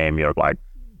the same. You're like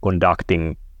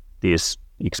conducting these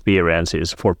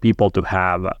experiences for people to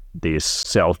have this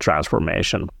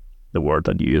self-transformation, the word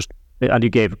that you used. And you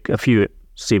gave a few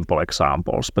simple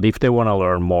examples. But if they want to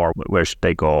learn more, where should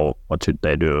they go? What should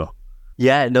they do?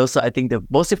 Yeah, no, so I think the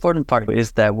most important part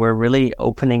is that we're really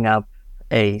opening up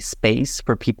a space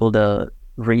for people to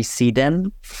re-see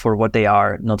them for what they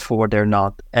are, not for what they're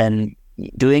not. And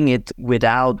doing it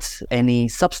without any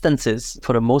substances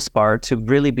for the most part to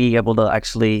really be able to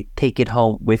actually take it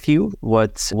home with you,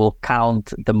 what will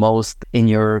count the most in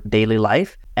your daily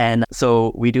life. And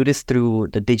so we do this through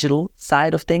the digital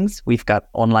side of things. We've got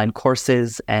online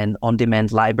courses and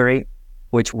on-demand library,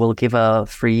 which will give a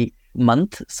free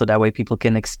month. So that way people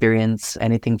can experience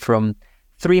anything from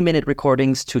 3-minute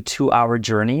recordings to 2-hour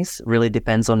journeys. Really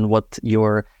depends on what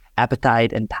your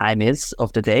appetite and time is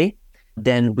of the day.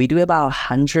 Then we do about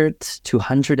 100 to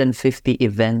 150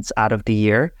 events out of the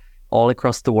year, all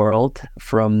across the world,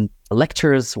 from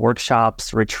lectures,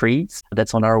 workshops, retreats.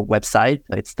 That's on our website.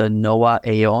 It's the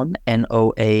noaaon,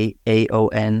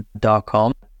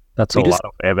 noaaon.com. That's a lot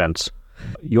of events.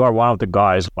 You are one of the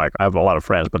guys, like I have a lot of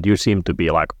friends, but you seem to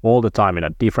be like all the time in a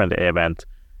different event,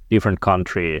 different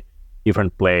country,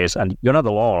 different place. And you're not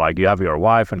alone. Like you have your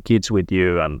wife and kids with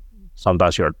you, and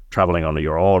sometimes you're traveling on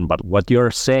your own. But what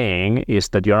you're saying is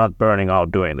that you're not burning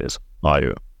out doing this, are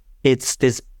you? It's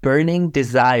this burning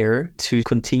desire to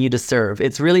continue to serve.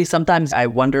 It's really, sometimes I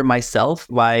wonder myself,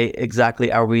 why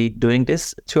exactly are we doing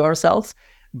this to ourselves?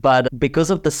 But because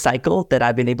of the cycle that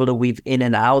I've been able to weave in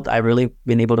and out, I've really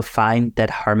been able to find that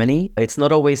harmony. It's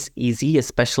not always easy,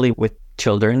 especially with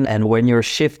children. And when your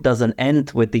shift doesn't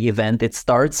end with the event, it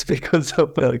starts because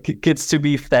of kids to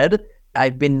be fed.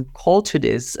 I've been called to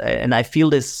this, and I feel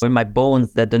this in my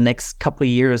bones that the next couple of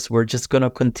years, we're just going to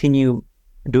continue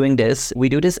doing this. We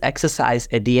do this exercise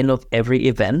at the end of every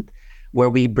event where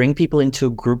we bring people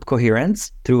into group coherence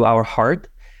through our heart.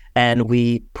 And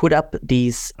we put up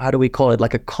these, how do we call it,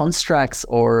 like a constructs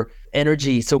or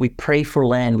energy. So we pray for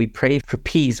land, we pray for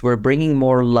peace. We're bringing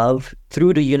more love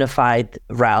through the unified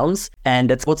realms. And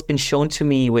that's what's been shown to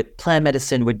me with plant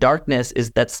medicine, with darkness,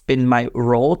 is that's been my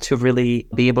role to really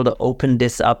be able to open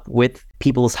this up with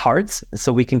people's hearts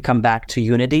so we can come back to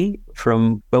unity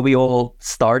from where we all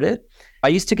started. I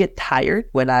used to get tired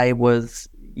when I was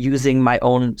using my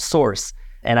own source.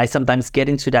 And I sometimes get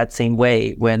into that same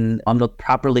way when I'm not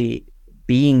properly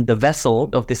being the vessel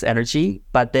of this energy.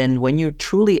 But then when you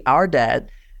truly are that,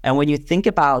 and when you think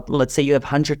about, let's say you have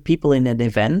 100 people in an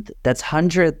event, that's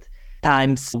 100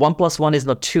 times 1 + 1 is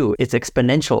not 2. It's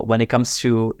exponential when it comes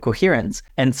to coherence.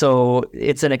 And so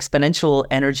it's an exponential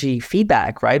energy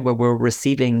feedback, right? Where we're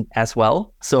receiving as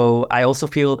well. So I also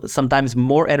feel sometimes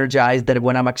more energized than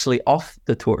when I'm actually off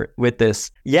the tour with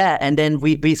this. Yeah. And then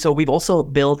we've also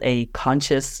built a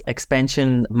conscious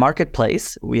expansion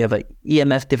marketplace. We have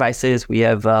EMF devices. We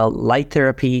have light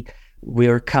therapy.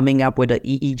 We're coming up with an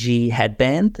EEG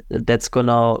headband that's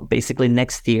gonna basically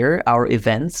next year, our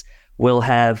events will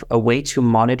have a way to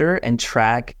monitor and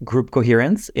track group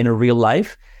coherence in a real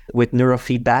life with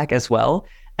neurofeedback as well.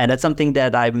 And that's something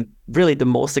that I'm really the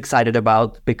most excited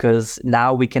about, because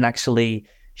now we can actually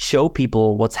show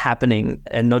people what's happening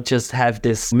and not just have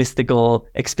this mystical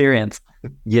experience.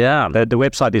 Yeah, the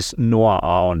website is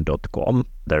noaaon.com.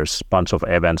 There's a bunch of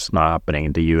events now happening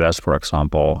in the US, for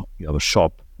example. You have a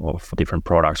shop of different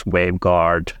products,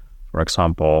 Waveguard, for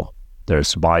example.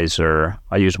 There's Visor.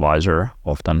 I use Visor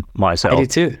often myself. I do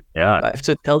too. Yeah. I have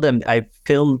to tell them I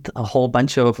filmed a whole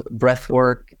bunch of breath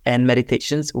work and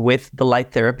meditations with the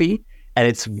light therapy. And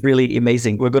it's really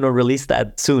amazing. We're going to release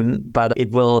that soon, but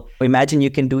it will, imagine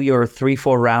you can do your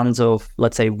 3-4 rounds of,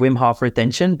 let's say, Wim Hof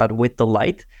retention, but with the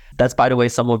light. That's, by the way,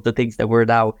 some of the things that we're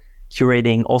now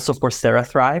curating also for Sarah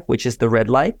Thrive, which is the red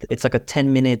light. It's like a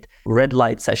 10-minute red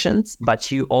light sessions, but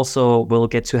you also will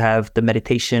get to have the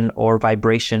meditation or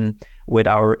vibration with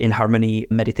our In Harmony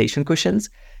meditation cushions.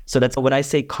 So that's when I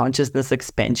say consciousness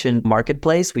expansion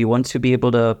marketplace, we want to be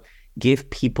able to give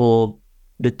people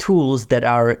the tools that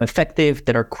are effective,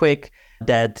 that are quick,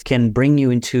 that can bring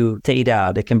you into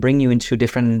theta, that can bring you into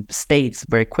different states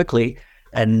very quickly.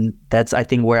 And that's, I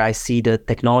think, where I see the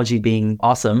technology being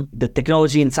awesome. The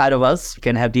technology inside of us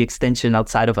can have the extension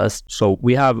outside of us. So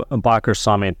we have a Biker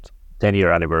Summit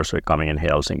 10-year anniversary coming in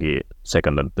Helsinki,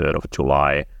 2nd and 3rd of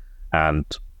July. And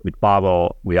with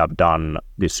Pavel, we have done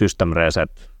the system reset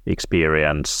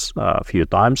experience a few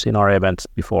times in our events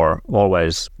before,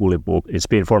 always fully booked. It's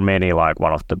been for many like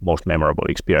one of the most memorable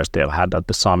experiences they've had at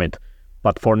the summit.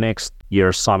 But for next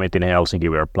year's summit in Helsinki,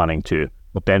 we are planning to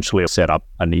potentially set up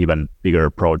an even bigger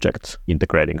project,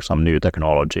 integrating some new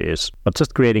technologies, but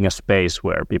just creating a space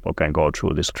where people can go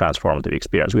through this transformative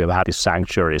experience. We have had this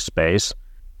sanctuary space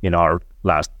in our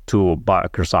last 2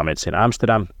 Biker Summits in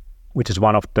Amsterdam, which is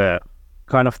one of the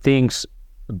kind of things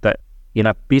that in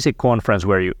a busy conference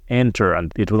where you enter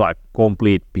and it's like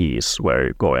complete peace where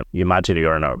you go in. You imagine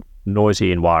you're in a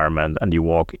noisy environment and you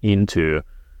walk into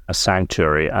a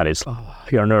sanctuary and it's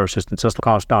your nervous system just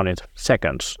counts down in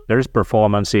seconds. There is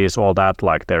performances, all that,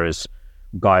 like there is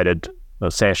guided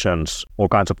sessions, all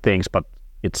kinds of things, but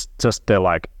it's just the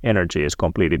like energy is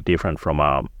completely different from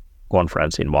a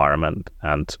conference environment,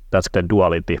 and that's the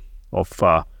duality of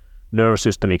nervous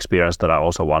system experience that I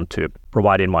also want to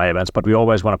provide in my events. But we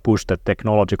always want to push the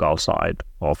technological side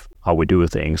of how we do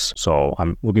things. So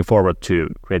I'm looking forward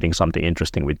to creating something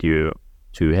interesting with you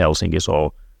to Helsinki.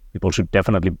 So people should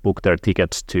definitely book their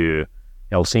tickets to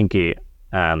Helsinki,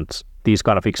 and these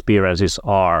kind of experiences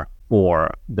are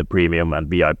for the premium and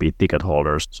VIP ticket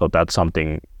holders. So that's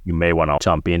something you may want to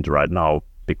jump into right now,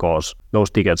 because those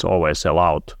tickets always sell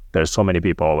out. There's so many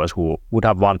people always who would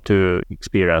have want to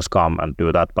experience, come and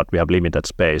do that, but we have limited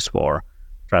space for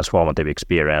transformative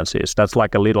experiences. That's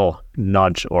like a little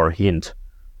nudge or hint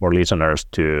for listeners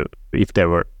to, if they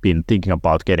were been thinking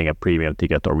about getting a premium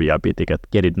ticket or VIP ticket,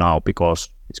 get it now, because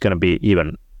it's going to be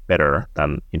even better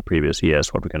than in previous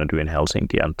years what we're going to do in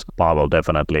Helsinki. And Pavel,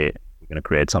 definitely we're going to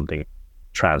create something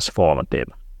transformative.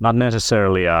 Not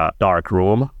necessarily a dark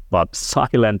room, but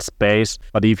silent space.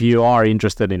 But if you are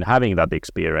interested in having that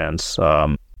experience,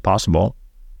 possible,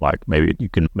 like maybe you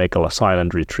can make a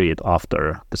silent retreat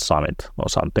after the summit or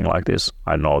something like this.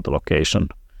 I know the location,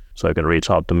 so you can reach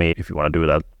out to me if you want to do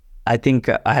that. I think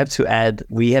I have to add,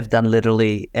 we have done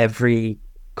literally every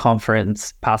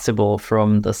conference possible,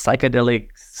 from the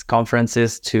psychedelics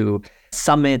conferences to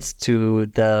summits to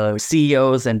the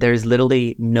CEOs, and there's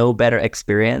literally no better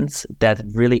experience that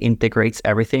really integrates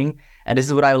everything. And this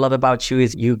is what I love about you,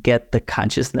 is you get the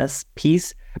consciousness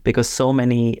piece, because so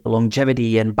many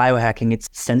longevity and biohacking, it's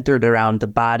centered around the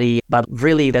body, but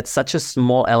really that's such a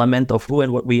small element of who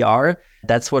and what we are.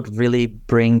 That's what really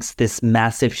brings this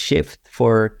massive shift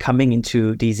for coming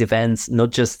into these events,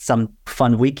 not just some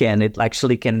fun weekend. It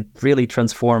actually can really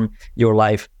transform your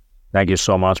life. Thank you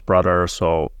so much, brother.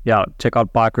 So yeah, check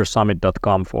out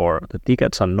bikersummit.com for the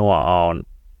tickets and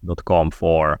noaaon.com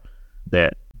for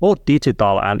the both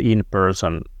digital and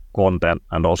in-person content,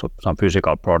 and also some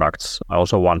physical products. I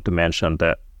also want to mention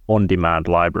the on-demand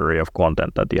library of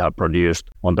content that you have produced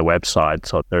on the website.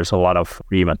 So there's a lot of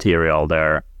free material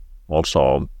there.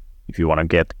 Also, if you want to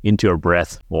get into your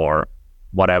breath or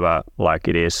whatever, like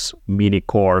it is mini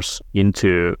course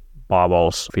into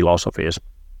Pavel's philosophies,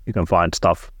 you can find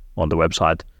stuff on the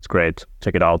website. It's great.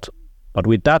 Check it out. But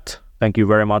with that, thank you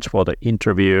very much for the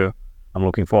interview. I'm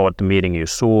looking forward to meeting you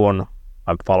soon.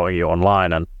 I'm following you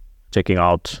online and checking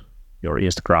out your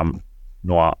Instagram.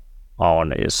 Noa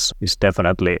Aon is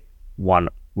definitely one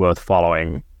worth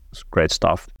following. It's great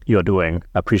stuff you're doing.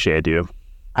 Appreciate you.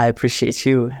 I appreciate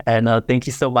you. And thank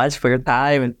you so much for your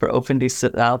time and for opening this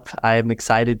up. I'm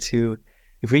excited to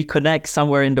reconnect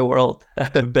somewhere in the world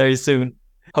very soon.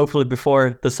 Hopefully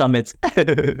before the summit.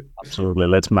 Absolutely.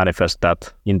 Let's manifest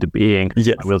that into being.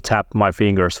 Yes. I will tap my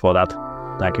fingers for that.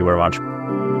 Thank you very much.